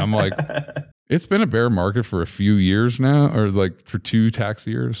profit. And I'm like, it's been a bear market for a few years now, or like for 2 tax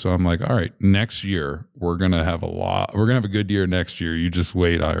years. So I'm like, all right, next year we're gonna have a good year next year. You just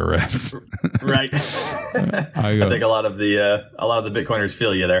wait, IRS. Right. I think a lot of the Bitcoiners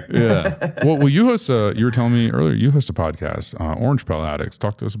feel you there. Yeah. Well, you host you were telling me earlier you host a podcast, Orange Peel Addicts.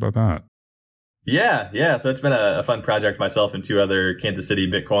 Talk to us about that. Yeah. So it's been a fun project. Myself and 2 other Kansas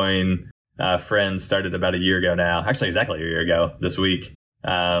City Bitcoin friends started about a year ago now. Actually, exactly a year ago this week.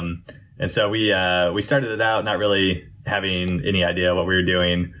 And so we started it out not really having any idea what we were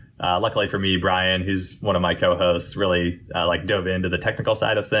doing. Luckily for me, Brian, who's one of my co-hosts, really dove into the technical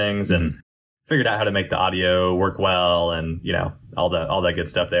side of things and figured out how to make the audio work well, and all that good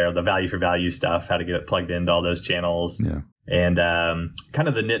stuff there, the value for value stuff, how to get it plugged into all those channels. Yeah. And kind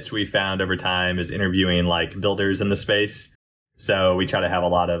of the niche we found over time is interviewing like builders in the space. So we try to have a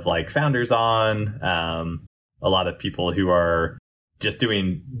lot of like founders on, a lot of people who are just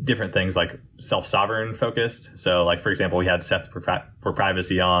doing different things like self-sovereign focused. So like, for example, we had Seth for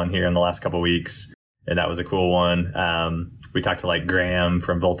Privacy on here in the last couple of weeks, and that was a cool one. We talked to like Graham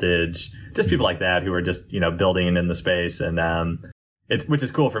from Voltage, just people like that who are just, building in the space. And which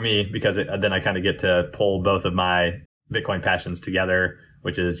is cool for me because then I kind of get to pull both of my Bitcoin passions together,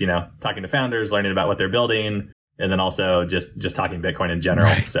 which is, talking to founders, learning about what they're building, and then also just talking Bitcoin in general.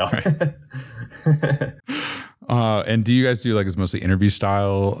 Right, so right. And do you guys do like it's mostly interview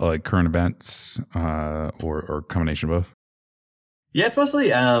style, like current events, or combination of both? Yeah, it's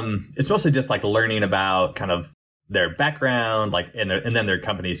mostly just like learning about kind of their background, like and then their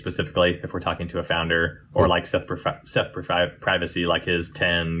company specifically. If we're talking to a founder, or like Seth Privacy, like his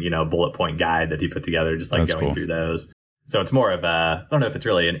 10 bullet point guide that he put together, just like going through those. So it's more of I don't know if it's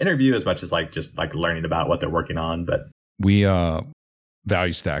really an interview as much as like just like learning about what they're working on. But we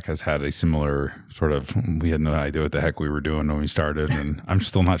Value Stack has had a similar sort of, we had no idea what the heck we were doing when we started, and I'm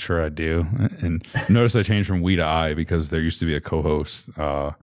still not sure I do. And notice I changed from we to I because there used to be a co-host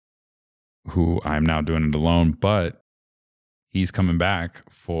who I'm now doing it alone, but he's coming back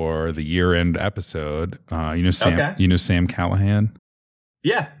for the year-end episode. Sam Callahan?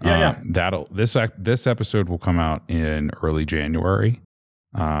 Yeah. This episode will come out in early January,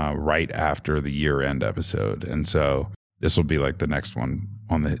 right after the year-end episode. And so this will be like the next one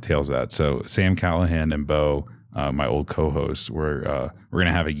on the tails of that. So Sam Callahan and Bo, my old co-host, we're going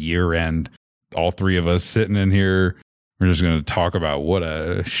to have a year end, all three of us sitting in here. We're just going to talk about what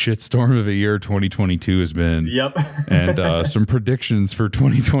a shitstorm of a year 2022 has been. Yep. And some predictions for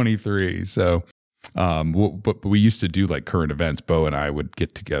 2023. So, but we used to do like current events. Bo and I would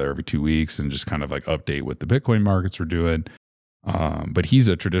get together every 2 weeks and just kind of like update what the Bitcoin markets were doing. But he's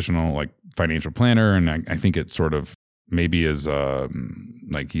a traditional like financial planner. And I think it sort of, maybe is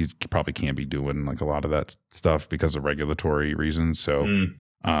like he probably can't be doing like a lot of that stuff because of regulatory reasons. So,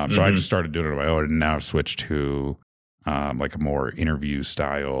 so I just started doing it on my own, and now I've switched to like a more interview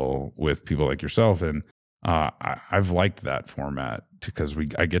style with people like yourself. And I've liked that format because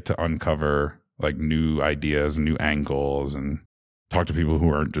I get to uncover like new ideas, new angles, and talk to people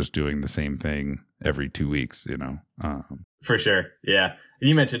who aren't just doing the same thing every 2 weeks, For sure. Yeah.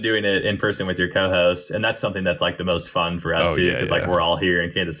 You mentioned doing it in person with your co-host, and that's something that's like the most fun for us too, because like we're all here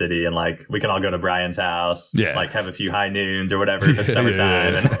in Kansas City, and like we can all go to Brian's house, like have a few high noons or whatever if it's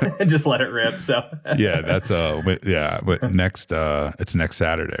summertime, and just let it rip. So that's but next it's next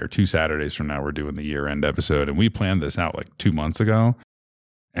Saturday or 2 Saturdays from now we're doing the year end episode, and we planned this out like 2 months ago,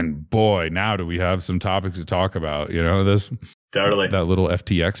 and boy, now do we have some topics to talk about. This totally that little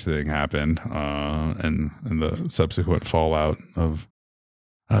FTX thing happened, and the subsequent fallout of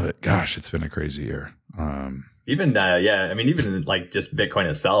it. Gosh, it's been a crazy year. Even like just Bitcoin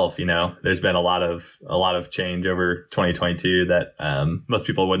itself, there's been a lot of change over 2022 that most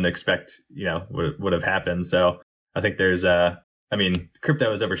people wouldn't expect, would have happened. So I think there's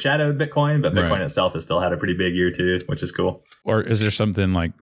crypto has overshadowed Bitcoin, but Bitcoin itself has still had a pretty big year too, which is cool. Or is there something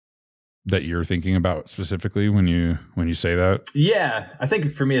like that you're thinking about specifically when you say that? Yeah, I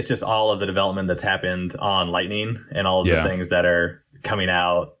think for me, it's just all of the development that's happened on Lightning and all of the things that are coming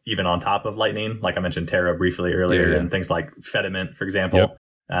out even on top of Lightning. Like I mentioned Terra briefly earlier, and things like Fediment, for example.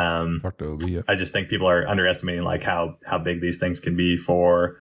 I just think people are underestimating like how big these things can be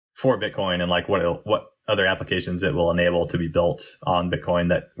for Bitcoin, and like what other applications it will enable to be built on Bitcoin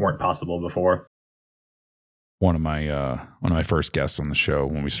that weren't possible before. One of my first guests on the show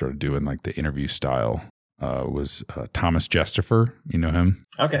when we started doing like the interview style was Thomas Jestifer. You know him?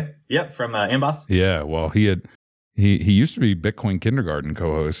 Okay. Yep. From Amboss. Yeah. Well, he used to be Bitcoin Kindergarten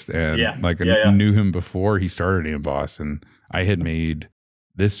co-host, and I knew him before he started Amboss, and I had made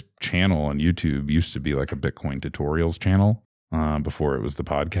this channel on YouTube used to be like a Bitcoin tutorials channel before it was the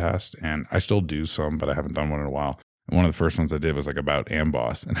podcast, and I still do some, but I haven't done one in a while. And one of the first ones I did was like about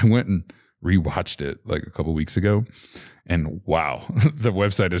Amboss, and I went and rewatched it like a couple weeks ago, and wow, the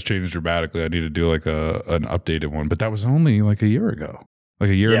website has changed dramatically. I need to do like an updated one, but that was only like a year ago, like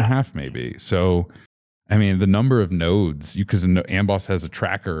a year and a half maybe. So I mean, the number of nodes, because Amboss has a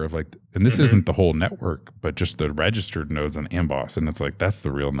tracker of like, and this isn't the whole network, but just the registered nodes on Amboss, and it's like that's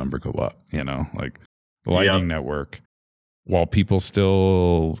the real number go up, like the Lightning Network, while people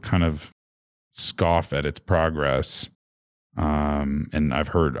still kind of scoff at its progress. And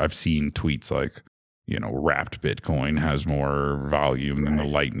I've seen tweets like, Wrapped Bitcoin has more volume than the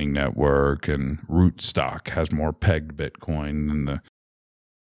Lightning Network, and Rootstock has more pegged Bitcoin than the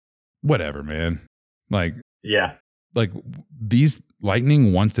whatever, man. Like these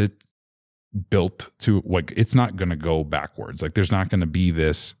Lightning, once it's built to like, it's not going to go backwards. Like there's not going to be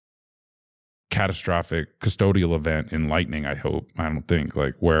this catastrophic custodial event in Lightning, I don't think,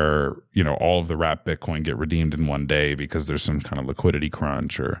 like where, all of the wrapped Bitcoin get redeemed in one day because there's some kind of liquidity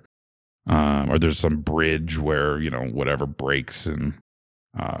crunch or there's some bridge where, whatever breaks. And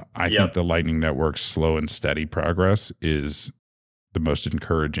I think the Lightning Network's slow and steady progress is the most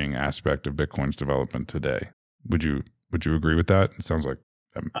encouraging aspect of Bitcoin's development today. Would you agree with that? It sounds like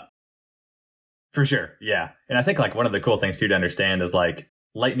for sure. Yeah. And I think like one of the cool things too to understand is like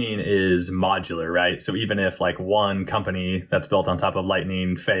Lightning is modular, right? So even if like one company that's built on top of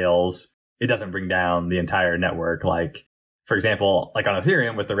Lightning fails, it doesn't bring down the entire network. Like, for example, like on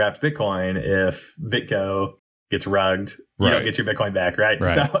Ethereum with the wrapped Bitcoin, if BitGo gets rugged, you don't get your Bitcoin back, right?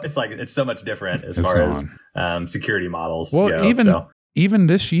 So it's like, it's so much different as far as security models. Well, even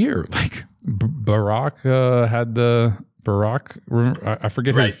this year, like Barack had the I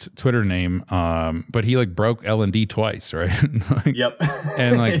forget his Twitter name, but he like broke LND twice, right? Like, yep.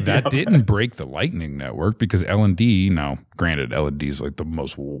 And like that didn't break the Lightning Network because LND, now granted, LND is like the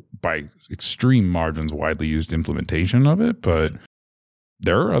most, by extreme margins, widely used implementation of it, but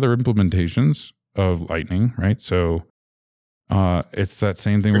there are other implementations of Lightning, right? So it's that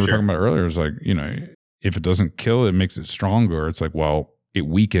same thing we were talking about earlier. It's like, you know, if it doesn't kill it, it makes it stronger. It's like, well, it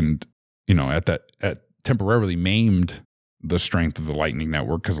weakened, you know, at temporarily maimed the strength of the Lightning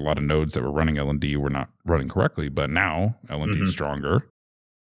Network because a lot of nodes that were running LND were not running correctly. But now LND is stronger,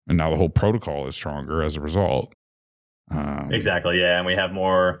 and now the whole protocol is stronger as a result. Exactly, yeah, and we have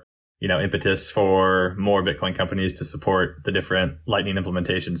more, you know, impetus for more Bitcoin companies to support the different Lightning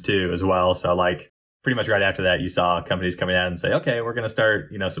implementations too, as well. So, like, pretty much right after that, you saw companies coming out and say, "Okay, we're going to start,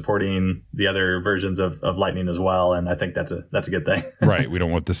 you know, supporting the other versions of Lightning as well." And I think that's a good thing. Right. We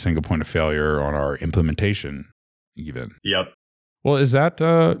don't want the single point of failure on our implementation. Even. Yep. Well, is that,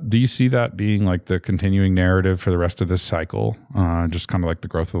 do you see that being like the continuing narrative for the rest of this cycle? Just kind of like the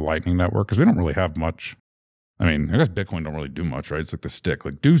growth of the Lightning Network? Because we don't really have much. I mean, I guess Bitcoin don't really do much, right? It's like the stick,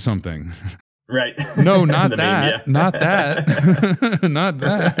 like do something. Right. No, not that. Not that. Not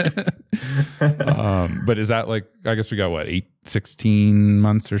that. But is that like, I guess we got what, 16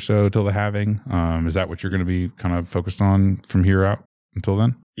 months or so till the halving? Is that what you're going to be kind of focused on from here out until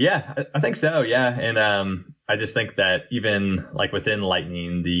then? Yeah, I think so. Yeah. And I just think that even like within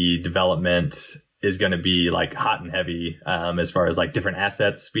Lightning, the development is going to be like hot and heavy as far as like different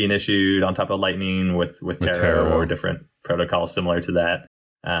assets being issued on top of Lightning with Terra or different protocols similar to that.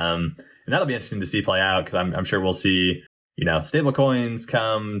 And that'll be interesting to see play out because I'm sure we'll see, you know, stable coins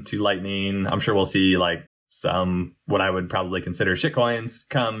come to Lightning. I'm sure we'll see like some what I would probably consider shit coins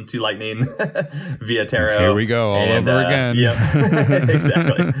come to Lightning via Terra. Here we go all over again. Yep,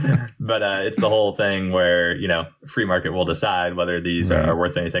 exactly. But it's the whole thing where, you know, free market will decide whether these are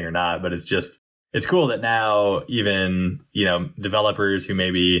worth anything or not. But it's cool that now even, you know, developers who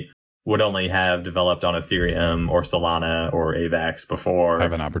maybe would only have developed on Ethereum or Solana or AVAX before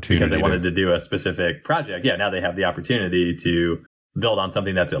have an opportunity because they wanted to do a specific project. Yeah, now they have the opportunity to build on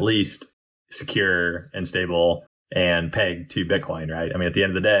something that's at least secure and stable and pegged to Bitcoin, right? I mean, at the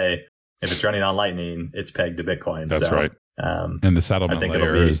end of the day, if it's running on Lightning, it's pegged to Bitcoin. That's right. And the settlement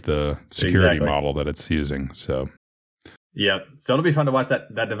layer is the security model that it's using. So, yep. So it'll be fun to watch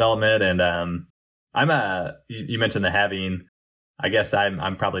that development. And you mentioned the halving. I guess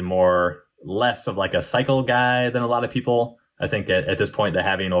I'm probably less of like a cycle guy than a lot of people. I think at this point, the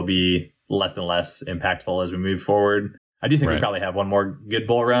halving will be less and less impactful as we move forward. I do think we probably have one more good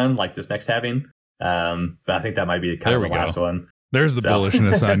bull run like this next halving. But I think that might be kind of the last one. There's the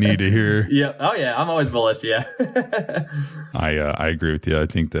bullishness I need to hear. Yeah. Oh yeah. I'm always bullish. Yeah. I agree with you. I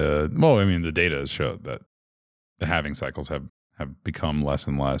think the data has showed that the halving cycles have become less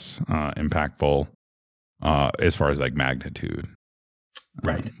and less impactful as far as like magnitude.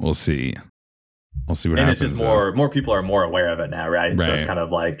 Right. We'll see what happens. And it's just more people are more aware of it now, right? So it's kind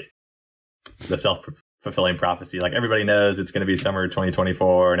of like the self-fulfilling prophecy. Like everybody knows it's going to be summer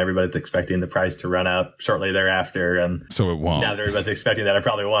 2024 and everybody's expecting the price to run up shortly thereafter. And so it won't. Now that everybody's expecting that, it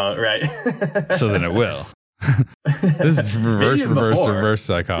probably won't, right? So then it will. This is reverse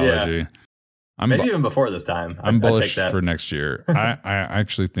psychology. Yeah. Maybe even before this time. I'm bullish for next year. I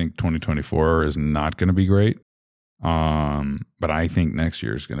actually think 2024 is not going to be great. But I think next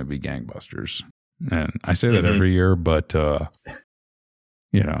year is going to be gangbusters. And I say that every year, but,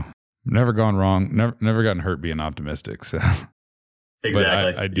 you know, never gone wrong. Never gotten hurt being optimistic. So exactly.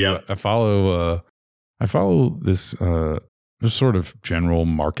 But I do. Yep. I follow this, just sort of general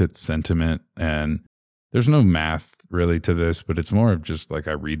market sentiment, and there's no math really to this, but it's more of just like,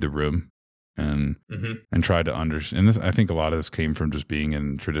 I read the room and try to understand. And I think a lot of this came from just being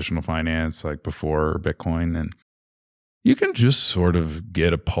in traditional finance, like before Bitcoin, and you can just sort of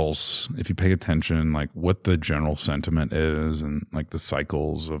get a pulse if you pay attention, like what the general sentiment is and like the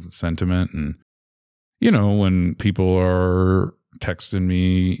cycles of sentiment. And, you know, when people are texting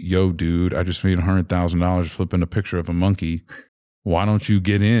me, yo, dude, I just made $100,000 flipping a picture of a monkey. Why don't you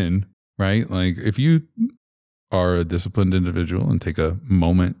get in? Right? Like if you are a disciplined individual and take a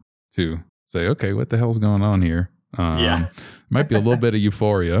moment to say, okay, what the hell's going on here? Might be a little bit of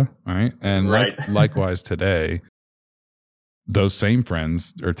euphoria. Right. And likewise today, those same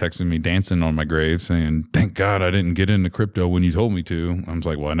friends are texting me, dancing on my grave, saying, "Thank God I didn't get into crypto when you told me to." I was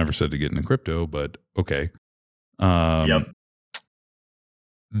like, "Well, I never said to get into crypto, but okay."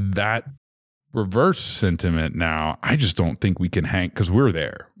 That reverse sentiment now, I just don't think we can hang, because we're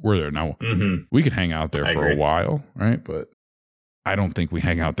there now. We could hang out there for a while, right? But I don't think we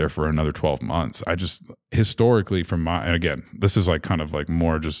hang out there for another 12 months. I just, historically, and again, this is like kind of like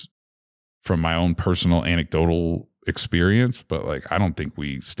more just from my own personal anecdotal experience, but like I don't think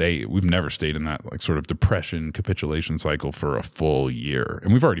we've never stayed in that like sort of depression capitulation cycle for a full year,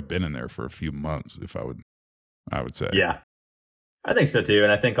 and we've already been in there for a few months, if I would say. Yeah, I think so too.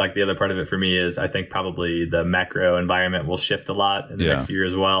 And I think like the other part of it for me is I think probably the macro environment will shift a lot in the next year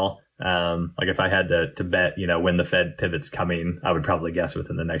as well. Like if I had to bet, when the Fed pivot's coming, I would probably guess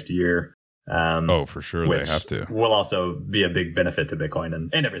within the next year. For sure. They have to. Will also be a big benefit to Bitcoin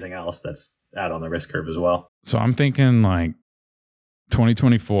and everything else that's out on the risk curve as well. So I'm thinking like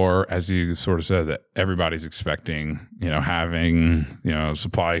 2024, as you sort of said, that everybody's expecting, having,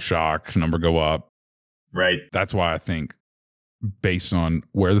 supply shock number go up. Right. That's why I think, based on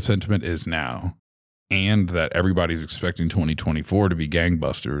where the sentiment is now and that everybody's expecting 2024 to be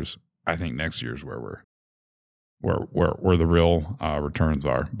gangbusters, I think next year's where the real returns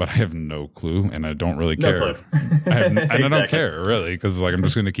are. But I have no clue, and I don't really care. No clue. I don't care really, because like I'm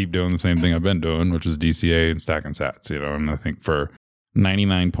just going to keep doing the same thing I've been doing, which is DCA and stacking sats. And I think for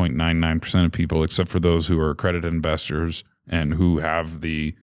 99.99% of people, except for those who are accredited investors and who have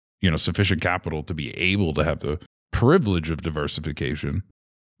the sufficient capital to be able to have the privilege of diversification,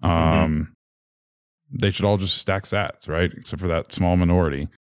 they should all just stack sats, right? Except for that small minority.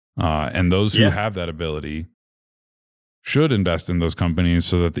 And those who have that ability should invest in those companies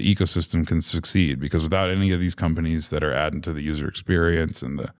so that the ecosystem can succeed. Because without any of these companies that are adding to the user experience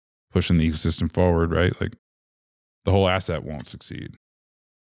and the pushing the ecosystem forward, right? Like the whole asset won't succeed.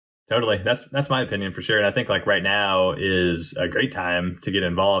 Totally. That's my opinion for sure. And I think like right now is a great time to get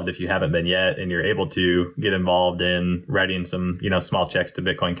involved if you haven't been yet and you're able to get involved in writing some, small checks to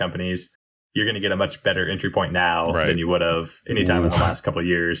Bitcoin companies. You're going to get a much better entry point now than you would have any time in the last couple of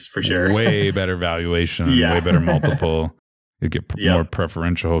years, for sure. Way better valuation, way better multiple. You get more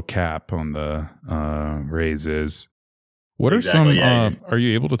preferential cap on the raises. What are some, are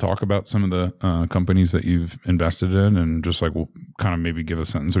you able to talk about some of the companies that you've invested in and just like kind of maybe give a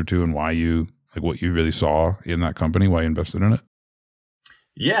sentence or two and why what you really saw in that company, why you invested in it?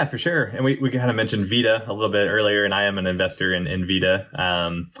 Yeah, for sure. And we kind of mentioned Vita a little bit earlier, and I am an investor in Vita.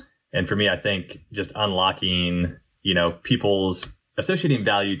 And for me, I think just unlocking, people's associating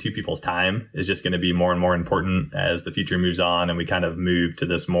value to people's time is just going to be more and more important as the future moves on. And we kind of move to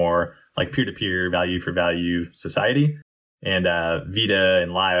this more like peer-to-peer value for value society. And Vita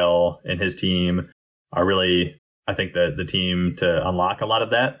and Lyle and his team are really, I think, the team to unlock a lot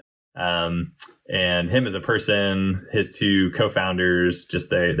of that. And him as a person, his two co-founders, just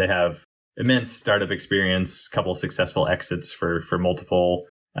they have immense startup experience, couple successful exits for multiple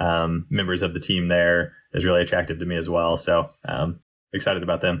members of the team there is really attractive to me as well. So excited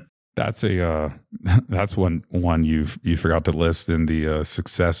about them. That's that's one you forgot to list in the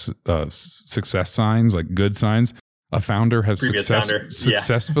success signs, like good signs. A founder has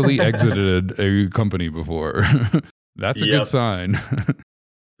successfully exited a company before. That's a good sign.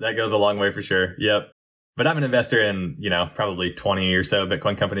 That goes a long way for sure. Yep. But I'm an investor in, probably 20 or so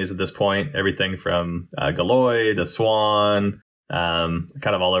Bitcoin companies at this point. Everything from Galoy to Swan, kind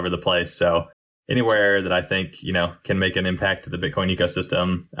of all over the place. So anywhere that I think, can make an impact to the Bitcoin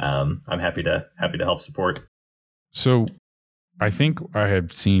ecosystem, I'm happy to help support. So I think I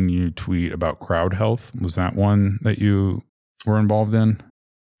had seen you tweet about Crowd Health. Was that one that you were involved in?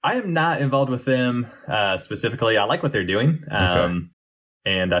 I am not involved with them specifically. I like what they're doing.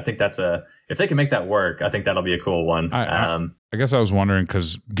 And I think if they can make that work, I think that'll be a cool one. I guess I was wondering,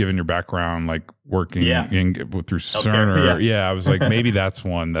 because given your background, like working through Cerner, I was like, maybe that's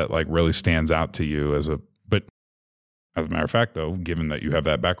one that like really stands out to you but as a matter of fact, though, given that you have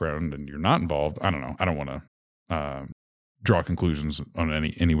that background and you're not involved, I don't know. I don't want to draw conclusions on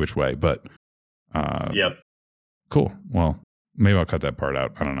any which way, but cool. Well, maybe I'll cut that part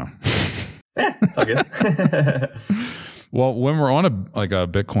out. I don't know. Yeah, it's all good. Well, when we're on a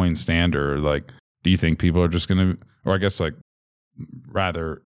Bitcoin standard, like, do you think people are just going to, or I guess like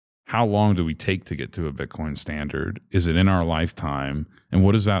rather, how long do we take to get to a Bitcoin standard? Is it in our lifetime? And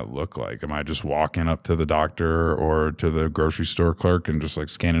what does that look like? Am I just walking up to the doctor or to the grocery store clerk and just like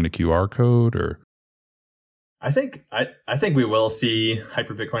scanning a QR code, or? I think we will see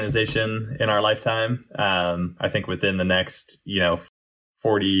hyper Bitcoinization in our lifetime. I think within the next,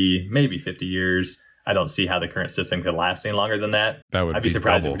 40, maybe 50 years. I don't see how the current system could last any longer than that. I'd be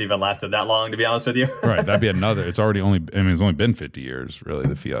surprised if it even lasted that long, to be honest with you. Right. That'd be another. It's only been 50 years, really,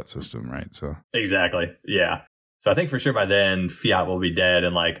 the fiat system, right? So exactly. Yeah. So I think for sure by then fiat will be dead.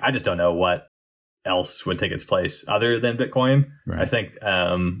 And like, I just don't know what else would take its place other than Bitcoin. Right. I think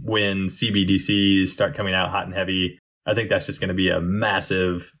when CBDCs start coming out hot and heavy, I think that's just going to be a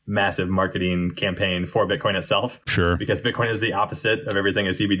massive, massive marketing campaign for Bitcoin itself. Sure. Because Bitcoin is the opposite of everything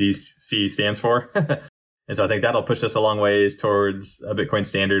a CBDC stands for. And so I think that'll push us a long ways towards a Bitcoin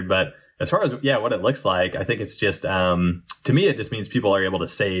standard. But as far as, what it looks like, I think it's just, to me, it just means people are able to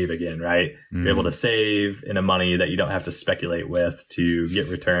save again, right? You're able to save in a money that you don't have to speculate with to get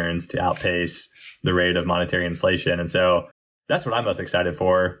returns to outpace the rate of monetary inflation. And so that's what I'm most excited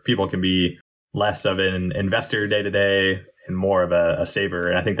for. People can be less of an investor day to day and more of a saver.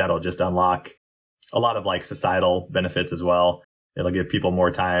 And I think that'll just unlock a lot of like societal benefits as well. It'll give people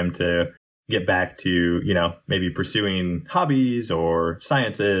more time to get back to, maybe pursuing hobbies or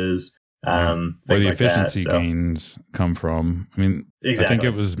sciences, where the efficiency gains come from. I mean, exactly. I think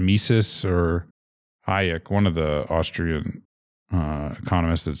it was Mises or Hayek, one of the Austrian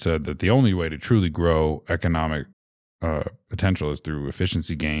economists, that said that the only way to truly grow economic potential is through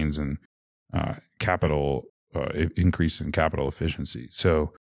efficiency gains and capital increase in capital efficiency.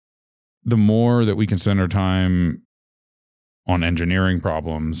 So the more that we can spend our time on engineering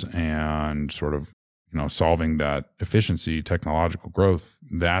problems and sort of solving that efficiency, technological growth,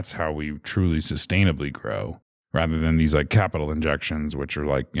 that's how we truly sustainably grow, rather than these like capital injections, which are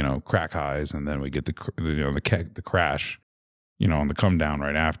like crack highs, and then we get the crash on the come down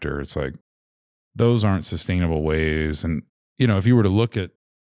right after. It's like those aren't sustainable ways. And if you were to look at,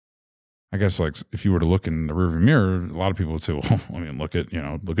 I guess, like if you were to look in the rearview mirror, a lot of people would say, well, I mean, look at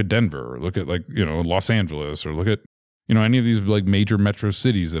Denver, or look at Los Angeles, or look at, any of these like major metro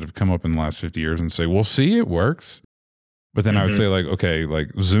cities that have come up in the last 50 years, and say, well, see, it works. But then I would say, like, okay, like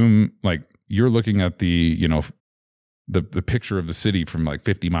zoom, like you're looking at the picture of the city from like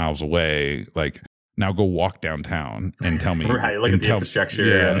 50 miles away. Like, now go walk downtown and tell me. Right, look at the infrastructure.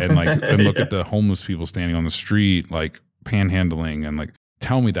 Yeah, and look at the homeless people standing on the street, like panhandling, and like,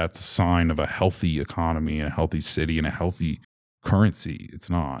 tell me that's a sign of a healthy economy and a healthy city and a healthy currency. It's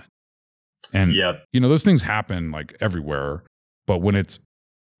not. And, those things happen like everywhere. But when it's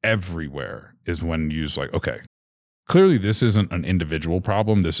everywhere is when you just like, okay, clearly this isn't an individual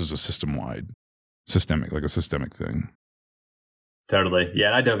problem. This is a systemic thing. Totally. Yeah.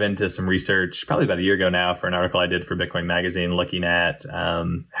 And I dove into some research probably about a year ago now for an article I did for Bitcoin Magazine, looking at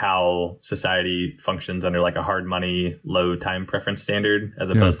how society functions under like a hard money, low time preference standard as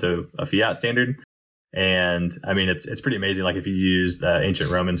opposed to a fiat standard. And I mean, it's pretty amazing. Like if you use the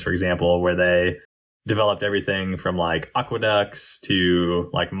ancient Romans, for example, where they developed everything from like aqueducts to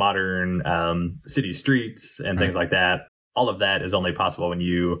like modern city streets and things like that. All of that is only possible when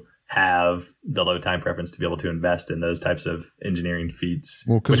you have the low time preference to be able to invest in those types of engineering feats,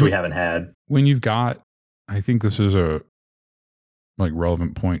 which we haven't had. When you've got, I think this is a like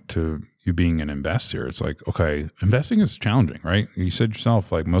relevant point to you being an investor. It's like, okay, investing is challenging, right? You said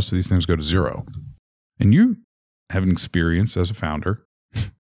yourself, like most of these things go to zero. And you have an experience as a founder.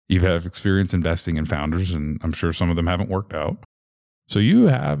 You have experience investing in founders, and I'm sure some of them haven't worked out. So you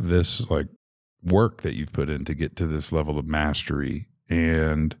have this like work that you've put in to get to this level of mastery,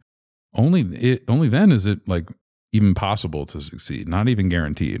 and only then is it like even possible to succeed, not even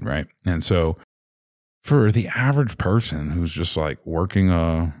guaranteed, right? And so for the average person who's just like working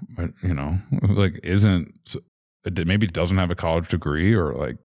like maybe doesn't have a college degree, or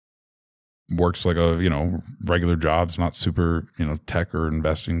like works like a regular job, it's not super tech or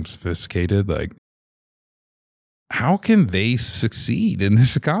investing sophisticated, like how can they succeed in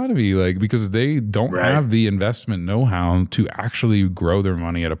this economy? Like, because they don't have the investment know-how to actually grow their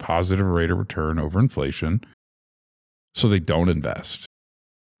money at a positive rate of return over inflation, so they don't invest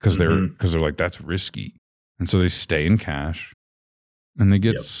because they're like, that's risky, and so they stay in cash, and they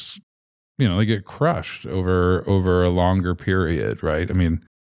get they get crushed over a longer period, right? I mean,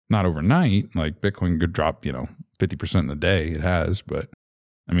 not overnight. Like Bitcoin could drop 50% in a day. It has, but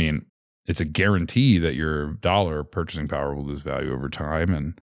I mean, it's a guarantee that your dollar purchasing power will lose value over time,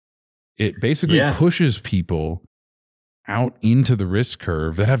 and it basically pushes people out into the risk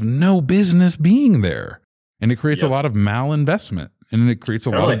curve that have no business being there, and it creates a lot of malinvestment, and it creates a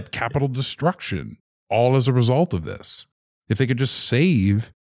lot of capital destruction, all as a result of this. If they could just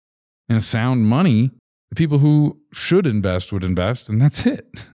save and sound money, the people who should invest would invest, and that's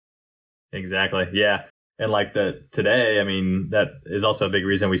it. Exactly. Yeah. And like today, I mean, that is also a big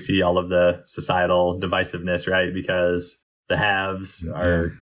reason we see all of the societal divisiveness, right? Because the haves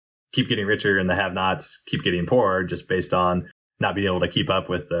are keep getting richer and the have-nots keep getting poorer just based on not being able to keep up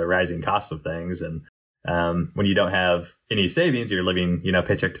with the rising costs of things. And when you don't have any savings, you're living,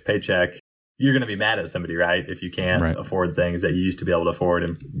 paycheck to paycheck. You're going to be mad at somebody, right? If you can't afford things that you used to be able to afford,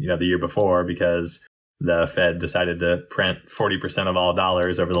 the year before, because the Fed decided to print 40% of all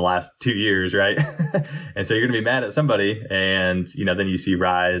dollars over the last 2 years, right? And so you're going to be mad at somebody. And, then you see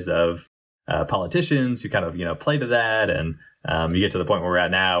rise of politicians who kind of, play to that. And you get to the point where we're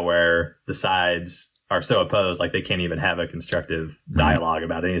at now where the sides are so opposed, like they can't even have a constructive dialogue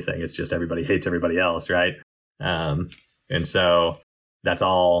about anything. It's just everybody hates everybody else, right? And so that's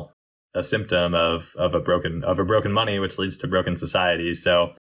all a symptom of a broken money, which leads to broken societies.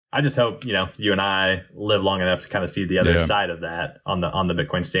 So I just hope, you and I live long enough to kind of see the other side of that on the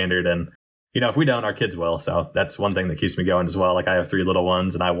Bitcoin standard. And, if we don't, our kids will. So that's one thing that keeps me going as well. Like I have 3 little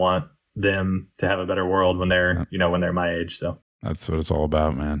ones and I want them to have a better world when they're, when they're my age. So that's what it's all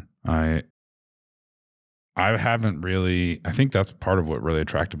about, man. I haven't really, I think that's part of what really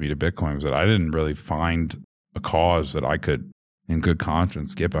attracted me to Bitcoin was that I didn't really find a cause that I could in good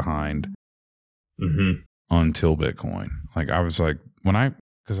conscience get behind until Bitcoin. Like I was like,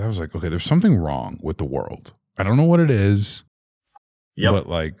 because I was like, okay, there's something wrong with the world. I don't know what it is, but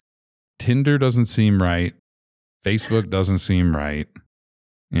like Tinder doesn't seem right. Facebook doesn't seem right.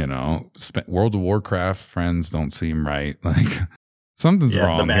 World of Warcraft friends don't seem right. Like something's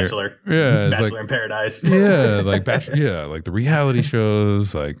wrong. The Bachelor. Here. Yeah. Bachelor in Paradise. Like like the reality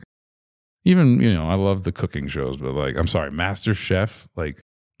shows, like even, I love the cooking shows, but like, I'm sorry, Master Chef, like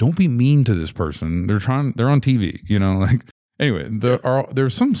don't be mean to this person. They're on TV, like anyway,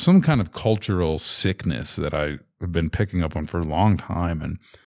 there's some kind of cultural sickness that I have been picking up on for a long time. And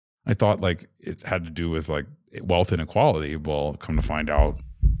I thought like it had to do with like wealth inequality. Well, come to find out,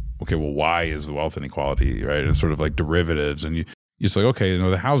 okay, well, why is the wealth inequality, right? It's sort of like derivatives. And it's like, okay,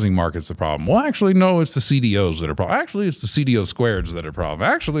 the housing market's the problem. Well, actually, no, it's the CDOs that are problem. Actually, it's the CDO squareds that are problem.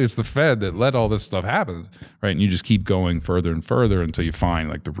 Actually, it's the Fed that let all this stuff happen, right? And you just keep going further and further until you find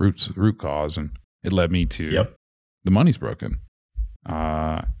like the root cause. And it led me to the money's broken.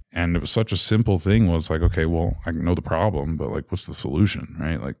 And it was such a simple thing was like, okay, well, I know the problem, but like, what's the solution,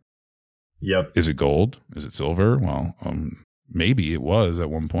 right? Like, is it gold? Is it silver? Well, maybe it was at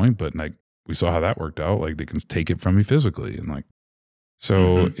one point, but like we saw how that worked out. Like they can take it from me physically. And like,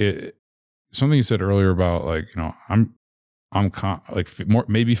 so something you said earlier about like,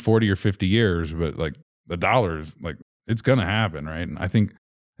 maybe 40 or 50 years, but like the dollars, like it's going to happen. Right. And I think,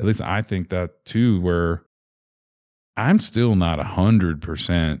 at least I think that too, where I'm still not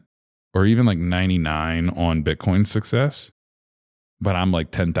 100% or even like 99 on Bitcoin success, but I'm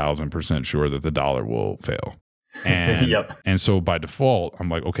like 10,000% sure that the dollar will fail. And, and so by default, I'm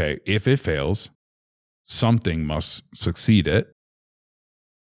like, okay, if it fails, something must succeed it.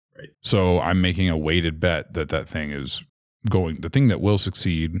 Right. So I'm making a weighted bet that thing is the thing that will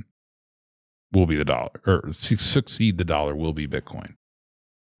succeed will be the dollar, or succeed the dollar will be Bitcoin.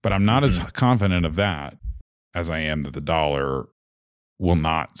 But I'm not as confident of that as I am that the dollar will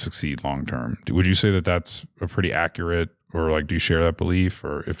not succeed long term. Would you say that that's a pretty accurate, or like, do you share that belief,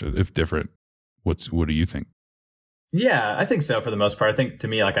 or if different, what do you think? Yeah, I think so for the most part. I think to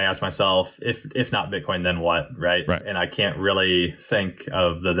me, like I ask myself, if not Bitcoin, then what, right? And I can't really think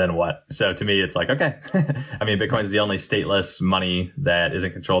of the then what. So to me, it's like, okay. I mean, Bitcoin is the only stateless money that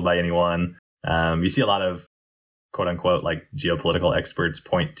isn't controlled by anyone. You see a lot of quote unquote like geopolitical experts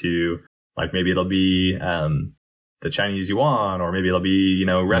point to like maybe it'll be the Chinese yuan, or maybe it'll be,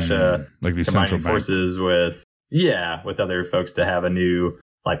 Russia like these combining central forces with other folks to have a new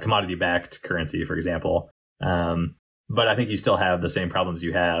like commodity backed currency, for example. But I think you still have the same problems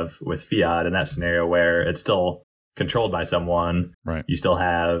you have with fiat in that scenario, where it's still controlled by someone. Right. You still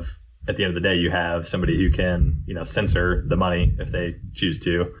have, at the end of the day, you have somebody who can, censor the money if they choose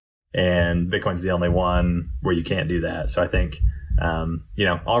to. And Bitcoin's the only one where you can't do that. So I think,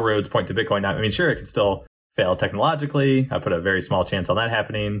 all roads point to Bitcoin. I mean, sure, it can still fail technologically. I put a very small chance on that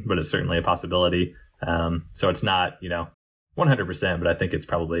happening, but it's certainly a possibility. So it's not, 100%, but I think it's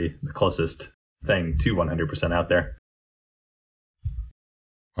probably the closest thing to 100% out there.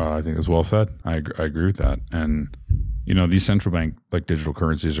 I think it's well said. I agree with that. And, these central bank like digital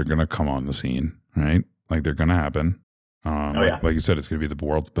currencies are going to come on the scene, right? Like they're going to happen. Like you said, it's going to be the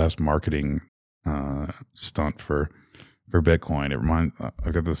world's best marketing stunt for Bitcoin. It reminds.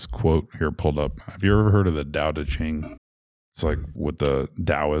 I've got this quote here pulled up. Have you ever heard of the Tao Te Ching? It's like with the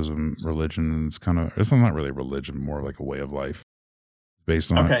Taoism religion. It's not really a religion, more like a way of life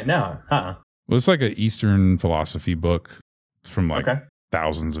based on. Okay, no. Well, it's like an Eastern philosophy book from like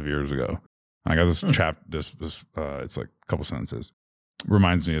thousands of years ago. I got this it's like a couple sentences.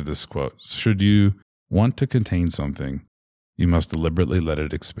 reminds me of this quote. Should you want to contain something, you must deliberately let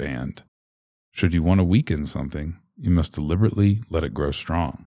it expand. Should you want to weaken something, you must deliberately let it grow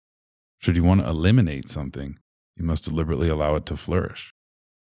strong. Should you want to eliminate something, you must deliberately allow it to flourish.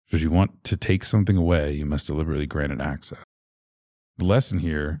 Should you want to take something away, you must deliberately grant it access. The lesson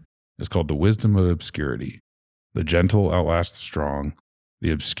here is called the wisdom of obscurity. The gentle outlast the strong.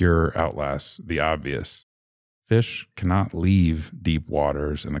 The obscure outlasts the obvious. Fish cannot leave deep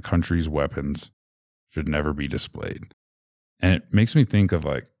waters, and a country's weapons should never be displayed. And it makes me think of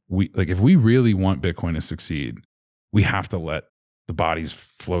if we really want Bitcoin to succeed, we have to let the bodies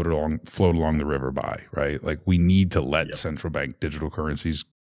float along the river by, right? Like we need to let central bank digital currencies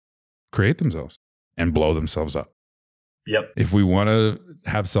create themselves and blow themselves up. Yep. If we want to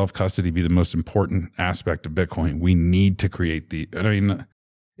have self-custody be the most important aspect of Bitcoin, we need to create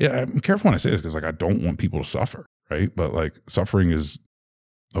I'm careful when I say this because I don't want people to suffer, right? But suffering is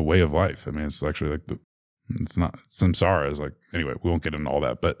a way of life. I mean, it's actually it's not samsara is anyway, we won't get into all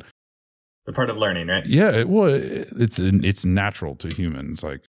that, but it's a part of learning, right? Yeah. It's natural to humans.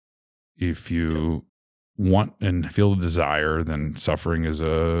 If you want and feel a desire, then suffering is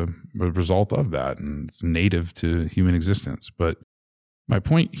a result of that, and it's native to human existence. But my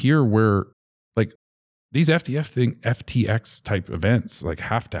point here, where these FTX type events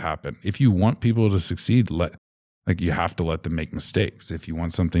have to happen. If you want people to succeed, you have to let them make mistakes. If you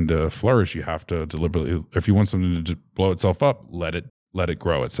want something to flourish, you have to deliberately. If you want something to blow itself up, let it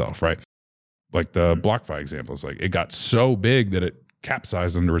grow itself, right? Like the BlockFi example is it got so big that it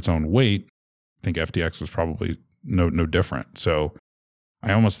capsized under its own weight. I think FTX was probably no different. So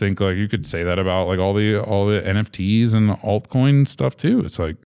I almost think you could say that about all the NFTs and altcoin stuff too. It's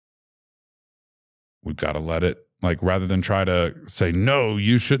we've got to let it rather than try to say no,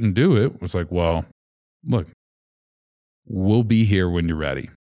 you shouldn't do it. It's well, look, we'll be here when you're ready.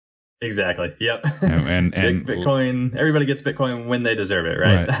 Exactly. Yep. And Bitcoin. Everybody gets Bitcoin when they deserve it,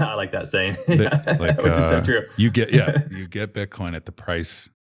 right? I like that saying, which is so true. You get Bitcoin at the price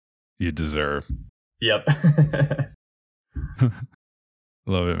you deserve. Yep.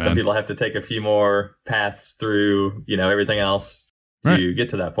 Love it, man. Some people have to take a few more paths through, everything else to get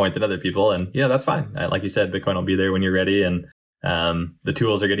to that point than other people, and that's fine. Like you said, Bitcoin will be there when you're ready, and the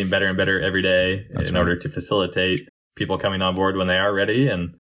tools are getting better and better every day in order to facilitate people coming on board when they are ready.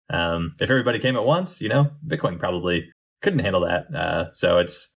 And if everybody came at once, Bitcoin probably couldn't handle that. So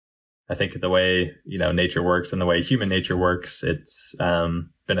it's, I think the way, nature works and the way human nature works, it's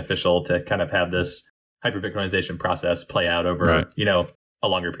beneficial to kind of have this hyper-Bitcoinization process play out over, a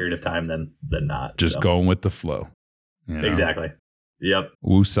longer period of time than not. Just going with the flow. Exactly. Yep.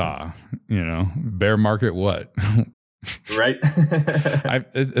 Woosah, bear market what? Right.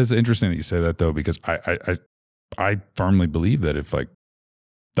 It's interesting that you say that though, because I firmly believe that if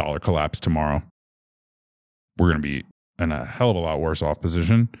dollar collapse tomorrow, we're going to be in a hell of a lot worse off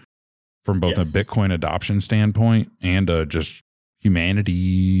position from both a Bitcoin adoption standpoint and just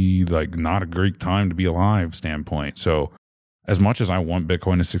humanity, not a great time to be alive standpoint. So as much as I want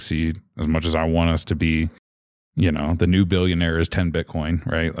Bitcoin to succeed, as much as I want us to be, the new billionaire is 10 Bitcoin,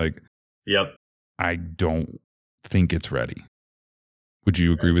 right? Yep. I don't think it's ready. Would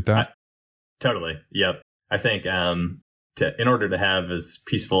you agree with that? Totally. Yep. I think in order to have as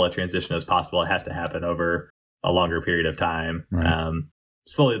peaceful a transition as possible, it has to happen over a longer period of time, right.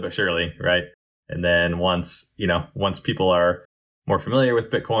 Slowly but surely, right? And then once people are more familiar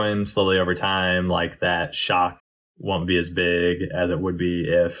with Bitcoin, slowly over time, that shock won't be as big as it would be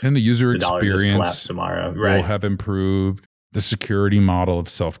if and the user experience tomorrow, right? Will have improved. The security model of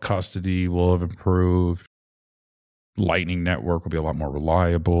self-custody will have improved. Lightning Network will be a lot more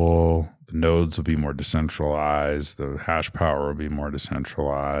reliable. The nodes will be more decentralized. The hash power will be more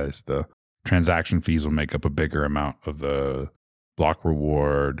decentralized. The transaction fees will make up a bigger amount of the block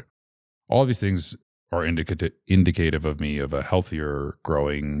reward. All of these things are indicative of a healthier,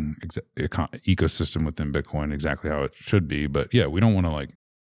 growing ecosystem within Bitcoin, exactly how it should be. But yeah, we don't want to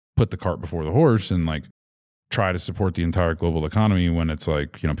put the cart before the horse and try to support the entire global economy when it's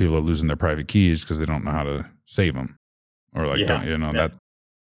people are losing their private keys because they don't know how to save them, or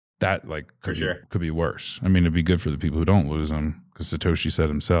that could be worse. I mean, it'd be good for the people who don't lose them, because Satoshi said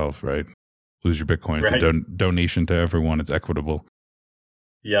himself, right? Lose your Bitcoin. It's a donation to everyone. It's equitable.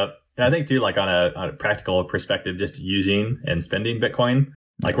 Yep. And I think too, on a practical perspective, just using and spending Bitcoin,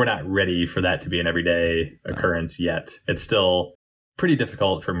 we're not ready for that to be an everyday occurrence yet. It's still pretty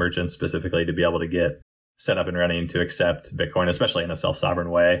difficult for merchants specifically to be able to get set up and running to accept Bitcoin, especially in a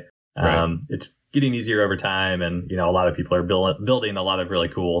self-sovereign way. Right. It's getting easier over time, and a lot of people are building a lot of really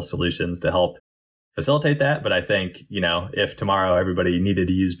cool solutions to help facilitate that. But I think, if tomorrow everybody needed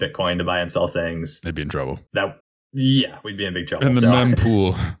to use Bitcoin to buy and sell things, they'd be in trouble. We'd be in big trouble. And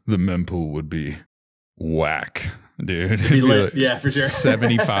the mempool would be whack, dude. It'd be lit. Yeah, for sure.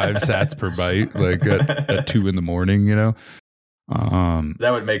 75 sats per byte, like at 2 a.m.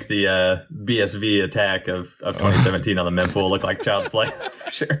 That would make the BSV attack of 2017 on the mempool look like child's play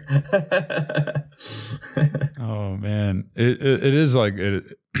for sure. Oh man, it is like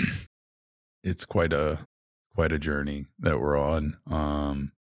it. It's quite a journey that we're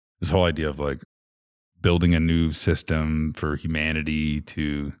on. This whole idea of like building a new system for humanity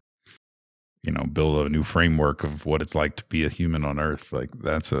to, build a new framework of what it's like to be a human on Earth. Like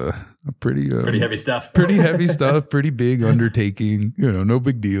that's a pretty heavy stuff. Pretty heavy stuff. Pretty big undertaking. No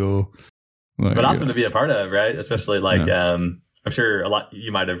big deal. Like, but awesome to be a part of, right? Especially like I'm sure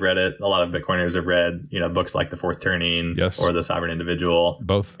you might have read it. A lot of Bitcoiners have read, books like The Fourth Turning or The Sovereign Individual.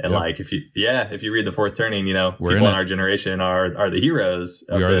 Both. And like if you read The Fourth Turning, people in our generation are the heroes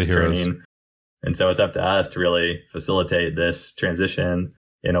of this turning. And so it's up to us to really facilitate this transition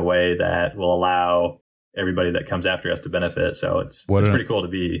in a way that will allow everybody that comes after us to benefit. So it's pretty cool to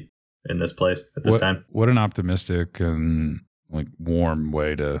be in this place at this time. What an optimistic and like warm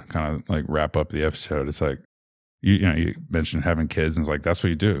way to kind of like wrap up the episode. It's like, you mentioned having kids, and it's like, that's what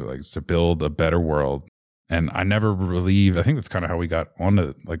you do. Like, it's to build a better world. And I never believed, I think that's kind of how we got on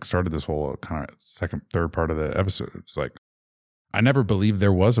to like started this whole kind of third part of the episode. It's like, I never believed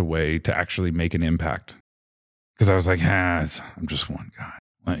there was a way to actually make an impact. Because I was like, I'm just one guy.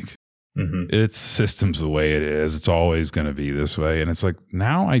 Like, it's systems the way it is. It's always going to be this way. And it's like,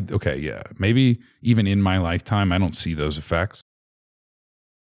 now maybe even in my lifetime, I don't see those effects.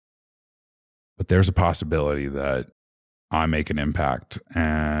 But there's a possibility that I make an impact,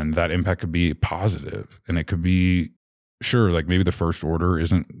 and that impact could be positive. And it could be, sure, like maybe the first order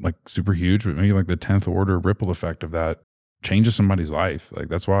isn't like super huge, but maybe like the 10th order ripple effect of that changes somebody's life. Like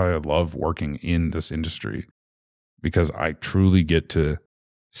that's why I love working in this industry, because I truly get to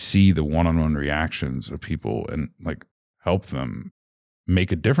see the one-on-one reactions of people and like help them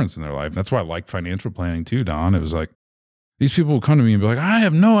make a difference in their life. That's why I like financial planning too, Don. It was like, these people will come to me and be like, I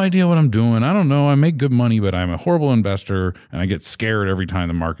have no idea what I'm doing. I don't know. I make good money, but I'm a horrible investor, and I get scared every time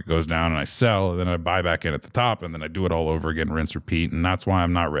the market goes down, and I sell, and then I buy back in at the top, and then I do it all over again, rinse, repeat, and that's why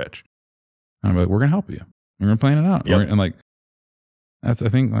I'm not rich. And I'm like, we're going to help you. We're going to plan it out. Yep. And like, that's, I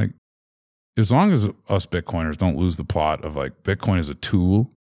think, like, as long as us Bitcoiners don't lose the plot of like, Bitcoin is a tool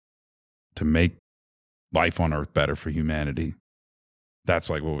to make life on Earth better for humanity.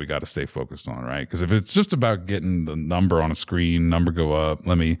 That's like what we got to stay focused on, right? Because if it's just about getting the number on a screen, number go up,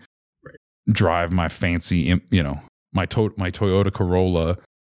 let me drive my fancy, my Toyota Corolla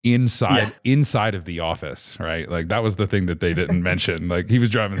inside of the office, right? Like that was the thing that they didn't mention. Like he was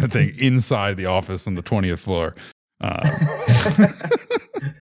driving the thing inside the office on the 20th floor.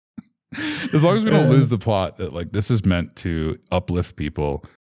 As long as we don't lose the plot that like this is meant to uplift people,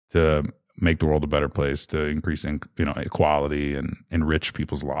 to make the world a better place, to increase equality and enrich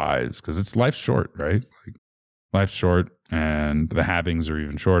people's lives, because life's short, right? Like, life's short, and the halvings are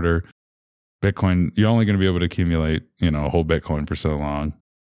even shorter. Bitcoin, you're only going to be able to accumulate a whole Bitcoin for so long,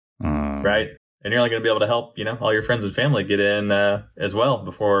 right? And you're only going to be able to help all your friends and family get in as well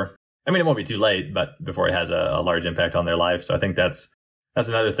before. I mean, it won't be too late, but before it has a large impact on their life. So I think that's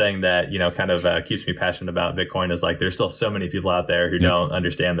another thing that, kind of keeps me passionate about Bitcoin, is like, there's still so many people out there who don't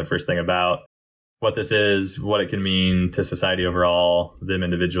understand the first thing about what this is, what it can mean to society overall, them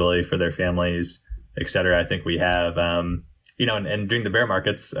individually, for their families, et cetera. I think we have, and during the bear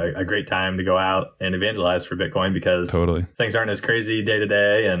markets, a great time to go out and evangelize for Bitcoin, because things aren't as crazy day to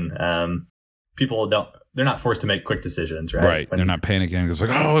day, and people they're not forced to make quick decisions, right? Right. They're not panicking. It's like,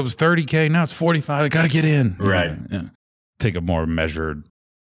 oh, it was 30K, now it's 45. I got to get in. Right. Yeah. Take a more measured,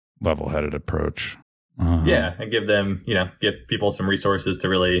 level-headed approach. And give people some resources to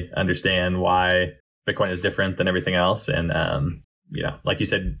really understand why Bitcoin is different than everything else. And, like you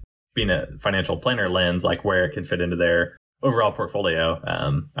said, being a financial planner lens, like where it can fit into their overall portfolio,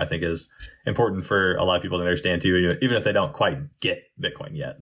 I think is important for a lot of people to understand too. Even if they don't quite get Bitcoin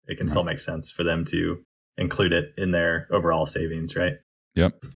yet, it can still make sense for them to include it in their overall savings, right?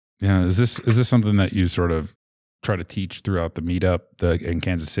 Yep. Yeah. Is this something that you sort of try to teach throughout the meetup in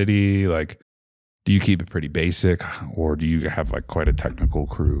Kansas City? Like, do you keep it pretty basic, or do you have like quite a technical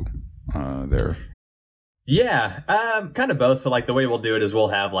crew there? Yeah, kind of both. So like the way we'll do it is we'll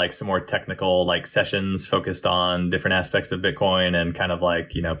have like some more technical like sessions focused on different aspects of Bitcoin, and kind of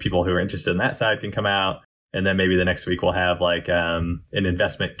like, people who are interested in that side can come out. And then maybe the next week we'll have like an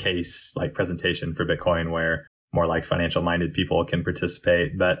investment case like presentation for Bitcoin, where more like financial minded people can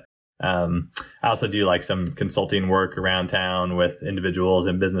participate. But I also do like some consulting work around town with individuals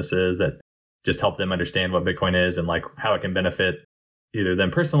and businesses that just help them understand what Bitcoin is and like how it can benefit either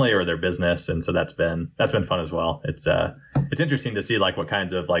them personally or their business. And so that's been fun as well. It's interesting to see like what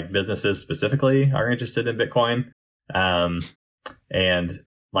kinds of like businesses specifically are interested in Bitcoin, and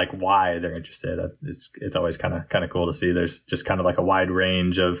like why they're interested. It's always kind of cool to see. There's just kind of like a wide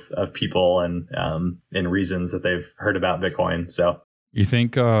range of people and reasons that they've heard about Bitcoin. So you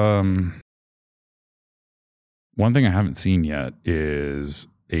think one thing I haven't seen yet is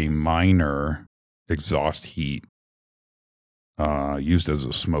a miner exhaust heat used as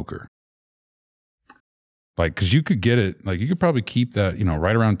a smoker. Like, because you could get it, like you could probably keep that,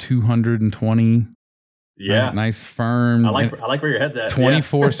 right around 220. Yeah. Nice firm. I like where your head's at.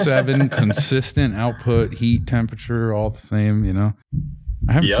 24/7 consistent output, heat, temperature, all the same,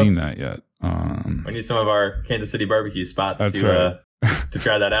 I haven't seen that yet. We need some of our Kansas City barbecue spots to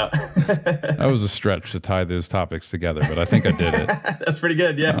try that out. That was a stretch to tie those topics together, but I think I did it. That's pretty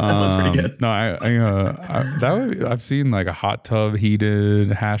good. Yeah, that was pretty good. No, I've seen like a hot tub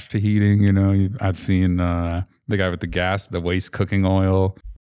heated, hash to heating. I've seen the guy with the waste cooking oil,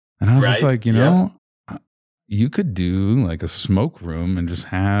 and I was just like, you could do like a smoke room and just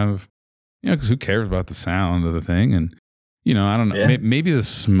have, because who cares about the sound of the thing? And I don't know, maybe the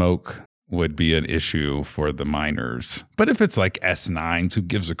smoke would be an issue for the miners. But if it's like S9s, who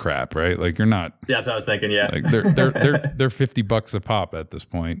gives a crap, right? Like you're not. Yeah, that's what I was thinking. Yeah, like they're $50 a pop at this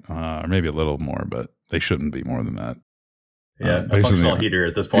point, or maybe a little more, but they shouldn't be more than that. Yeah, a functional heater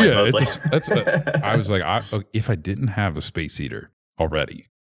at this point. Yeah, mostly. I was like, if I didn't have a space heater already,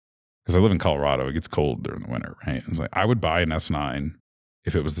 because I live in Colorado, it gets cold during the winter, right? I was like, I would buy an S9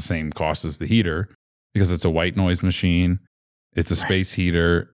 if it was the same cost as the heater, because it's a white noise machine, it's a space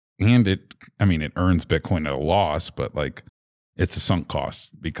heater. And it earns Bitcoin at a loss, but like it's a sunk cost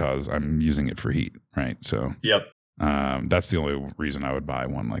because I'm using it for heat, right? So that's the only reason I would buy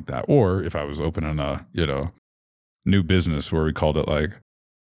one like that. Or if I was opening a new business where we called it like,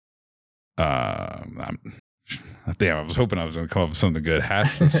 damn, I was hoping I was going to come up with something good.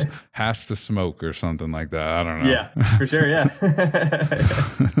 Hash to smoke or something like that. I don't know. Yeah, for sure. Yeah.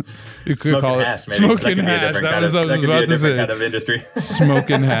 You could call it smoking hash. That was what I was about to say. Kind of industry.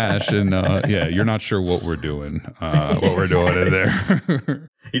 Smoking hash. And you're not sure what we're doing, in there.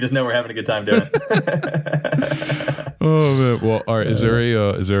 You just know we're having a good time doing it. Oh, man. Well, all right. Is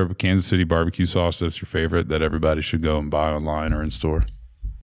there a Kansas City barbecue sauce that's your favorite that everybody should go and buy online or in store?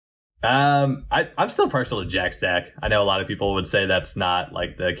 I'm still partial to Jack Stack. I know a lot of people would say that's not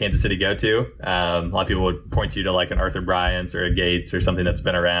like the Kansas City go-to. A lot of people would point you to like an Arthur Bryant's or a Gates or something that's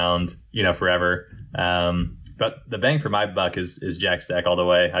been around, forever. But the bang for my buck is Jack Stack all the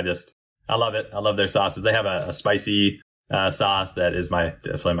way. I love it. I love their sauces. They have a spicy sauce that is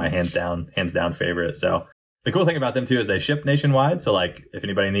definitely my hands down favorite. So the cool thing about them too is they ship nationwide. So like if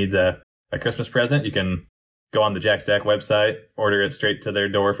anybody needs a Christmas present, you can go on the Jack Stack website, order it straight to their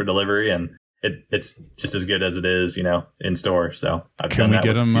door for delivery, and it's just as good as it is, in store. So I've done that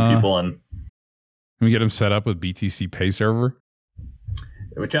with a few people. And can we get them set up with BTC Pay Server?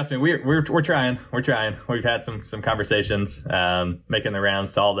 Trust me, we're trying. We've had some conversations, making the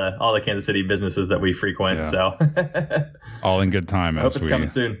rounds to all the Kansas City businesses that we frequent. Yeah. So all in good time. I hope it's coming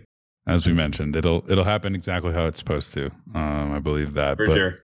soon. As we mentioned, it'll happen exactly how it's supposed to. I believe that for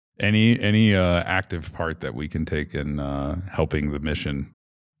sure. Any active part that we can take in helping the mission,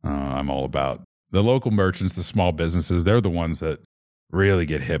 I'm all about. The local merchants, the small businesses, they're the ones that really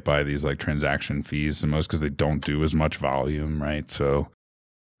get hit by these like transaction fees the most because they don't do as much volume, right? So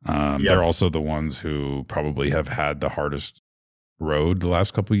they're also the ones who probably have had the hardest road the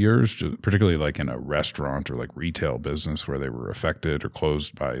last couple of years, particularly like in a restaurant or like retail business where they were affected or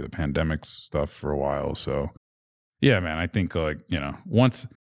closed by the pandemic stuff for a while. So yeah, man, I think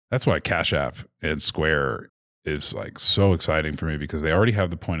that's why Cash App and Square is like so exciting for me because they already have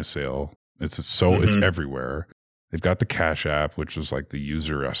the point of sale. It's everywhere. They've got the Cash App, which is like the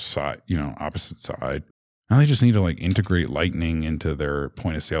user side, opposite side. Now they just need to like integrate Lightning into their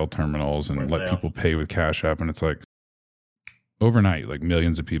point of sale terminals and let people pay with Cash App. And it's like overnight, like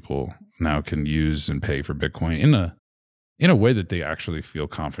millions of people now can use and pay for Bitcoin in a way that they actually feel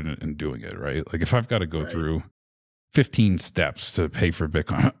confident in doing it, right? Like if I've got to go through 15 steps to pay for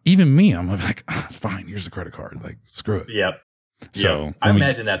Bitcoin. Even me, I'm like, fine, here's the credit card. Like, screw it. Yep. So I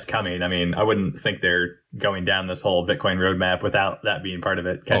imagine that's coming. I mean, I wouldn't think they're going down this whole Bitcoin roadmap without that being part of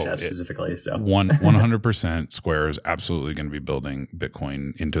it, Cash App specifically. So 100% Square is absolutely going to be building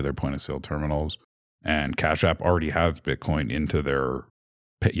Bitcoin into their point of sale terminals, and Cash App already has Bitcoin into their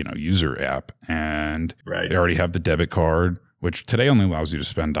user app, and they already have the debit card, which today only allows you to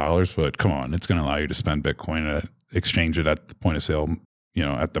spend dollars, but come on, it's going to allow you to spend Bitcoin, exchange it at the point of sale,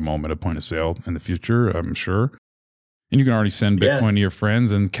 at the moment of point of sale in the future, I'm sure. And you can already send Bitcoin to your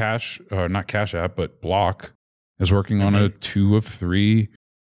friends, and not Cash App, but Block is working on a 2 of 3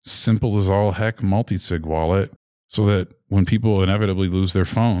 simple as all heck multi-sig wallet, so that when people inevitably lose their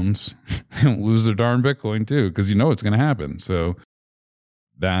phones, they don't lose their darn Bitcoin too, because it's going to happen. So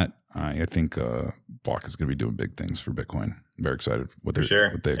that I think Block is going to be doing big things for Bitcoin. I'm very excited what they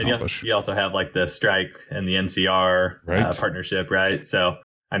accomplish. And you also have like the Strike and the NCR partnership, right? So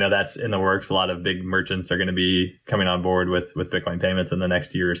I know that's in the works. A lot of big merchants are going to be coming on board with Bitcoin payments in the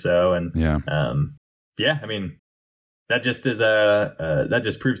next year or so. And I mean, that just is that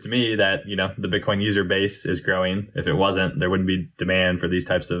just proves to me that the Bitcoin user base is growing. If it wasn't, there wouldn't be demand for these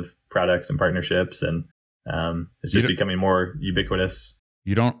types of products and partnerships, and it's just becoming more ubiquitous.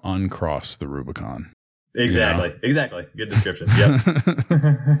 You don't uncross the Rubicon. Exactly. Exactly. Good description.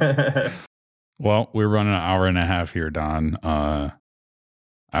 Yep. Well, we're running an hour and a half here, Don.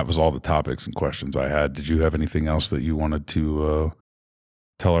 That was all the topics and questions I had. Did you have anything else that you wanted to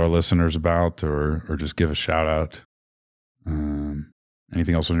tell our listeners about, or just give a shout out?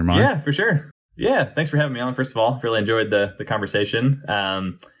 Anything else on your mind? Yeah, for sure. Yeah, thanks for having me on. First of all, really enjoyed the conversation.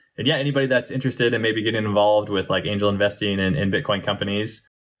 And yeah, anybody that's interested in maybe getting involved with like angel investing in Bitcoin companies,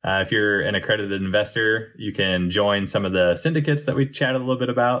 if you're an accredited investor, you can join some of the syndicates that we chatted a little bit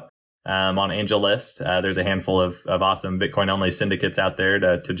about on AngelList. There's a handful of awesome Bitcoin only syndicates out there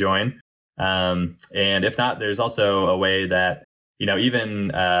to join. And if not, there's also a way that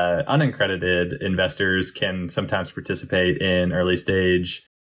even unaccredited investors can sometimes participate in early stage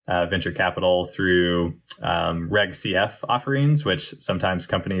venture capital through Reg CF offerings, which sometimes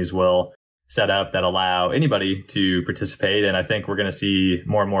companies will set up that allow anybody to participate. And I think we're going to see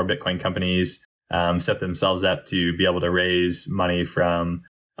more and more Bitcoin companies set themselves up to be able to raise money from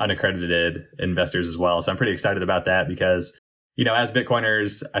unaccredited investors as well. So I'm pretty excited about that because as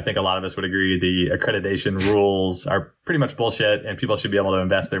Bitcoiners, I think a lot of us would agree the accreditation rules are pretty much bullshit, and people should be able to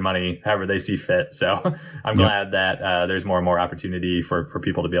invest their money however they see fit. So I'm glad that there's more and more opportunity for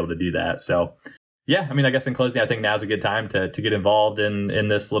people to be able to do that. So yeah, I mean, I guess in closing, I think now's a good time to get involved in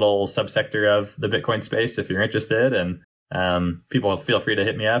this little subsector of the Bitcoin space if you're interested. And people feel free to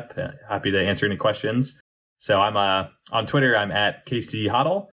hit me up. Happy to answer any questions. So I'm on Twitter, I'm at KC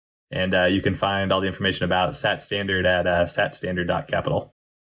Hodl. And you can find all the information about SAT Standard at satstandard.capital.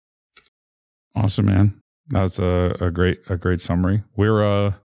 Awesome, man. That's a great summary.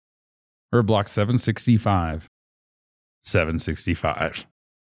 We're block 765. 765.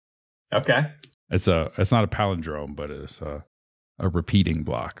 Okay. It's not a palindrome, but it's a repeating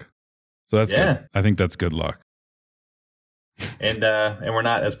block. So that's good. I think that's good luck. And we're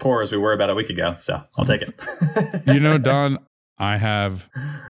not as poor as we were about a week ago, so I'll take it. Don, I have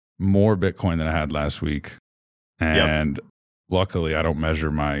more Bitcoin than I had last week. And luckily I don't measure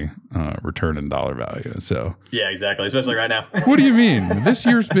my return in dollar value. So yeah, exactly. Especially right now. What do you mean? This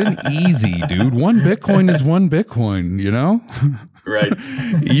year's been easy, dude. 1 Bitcoin is 1 Bitcoin, Right.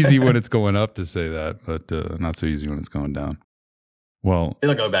 Easy when it's going up to say that, but not so easy when it's going down. Well,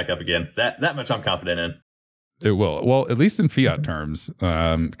 it'll go back up again. That much I'm confident in. It will. Well, at least in fiat terms,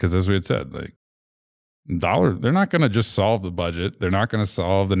 because as we had said, like dollar, they're not going to just solve the budget. They're not going to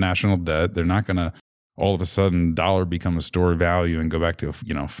solve the national debt. They're not going to all of a sudden dollar become a store of value and go back to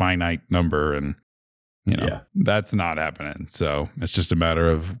a finite number, and that's not happening. So it's just a matter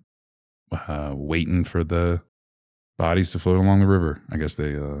of waiting for the bodies to float along the river, I guess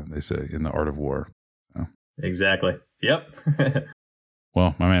they say in the art of war. So. Exactly. Yep.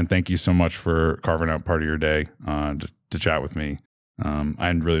 Well, my man, thank you so much for carving out part of your day to chat with me. I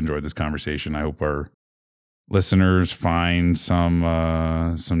really enjoyed this conversation. I hope our listeners find some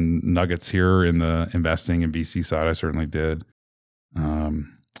nuggets here in the investing and VC side. I certainly did.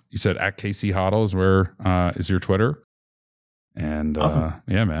 You said at KC Hodl is where is your Twitter, and awesome.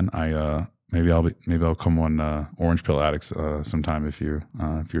 Yeah, man. Maybe I'll come on Orange Pill Addicts sometime if you're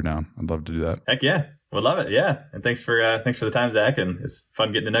down. I'd love to do that. Heck yeah. Would love it. Yeah. And thanks for the time, Zach. And it's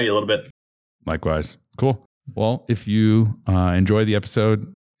fun getting to know you a little bit. Likewise. Cool. Well, if you enjoy the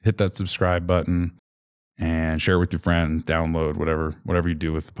episode, hit that subscribe button and share it with your friends, download whatever you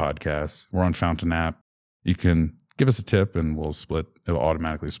do with the podcast. We're on Fountain app. You can give us a tip and we'll split. It'll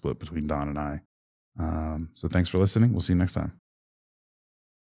automatically split between Don and I. So thanks for listening. We'll see you next time.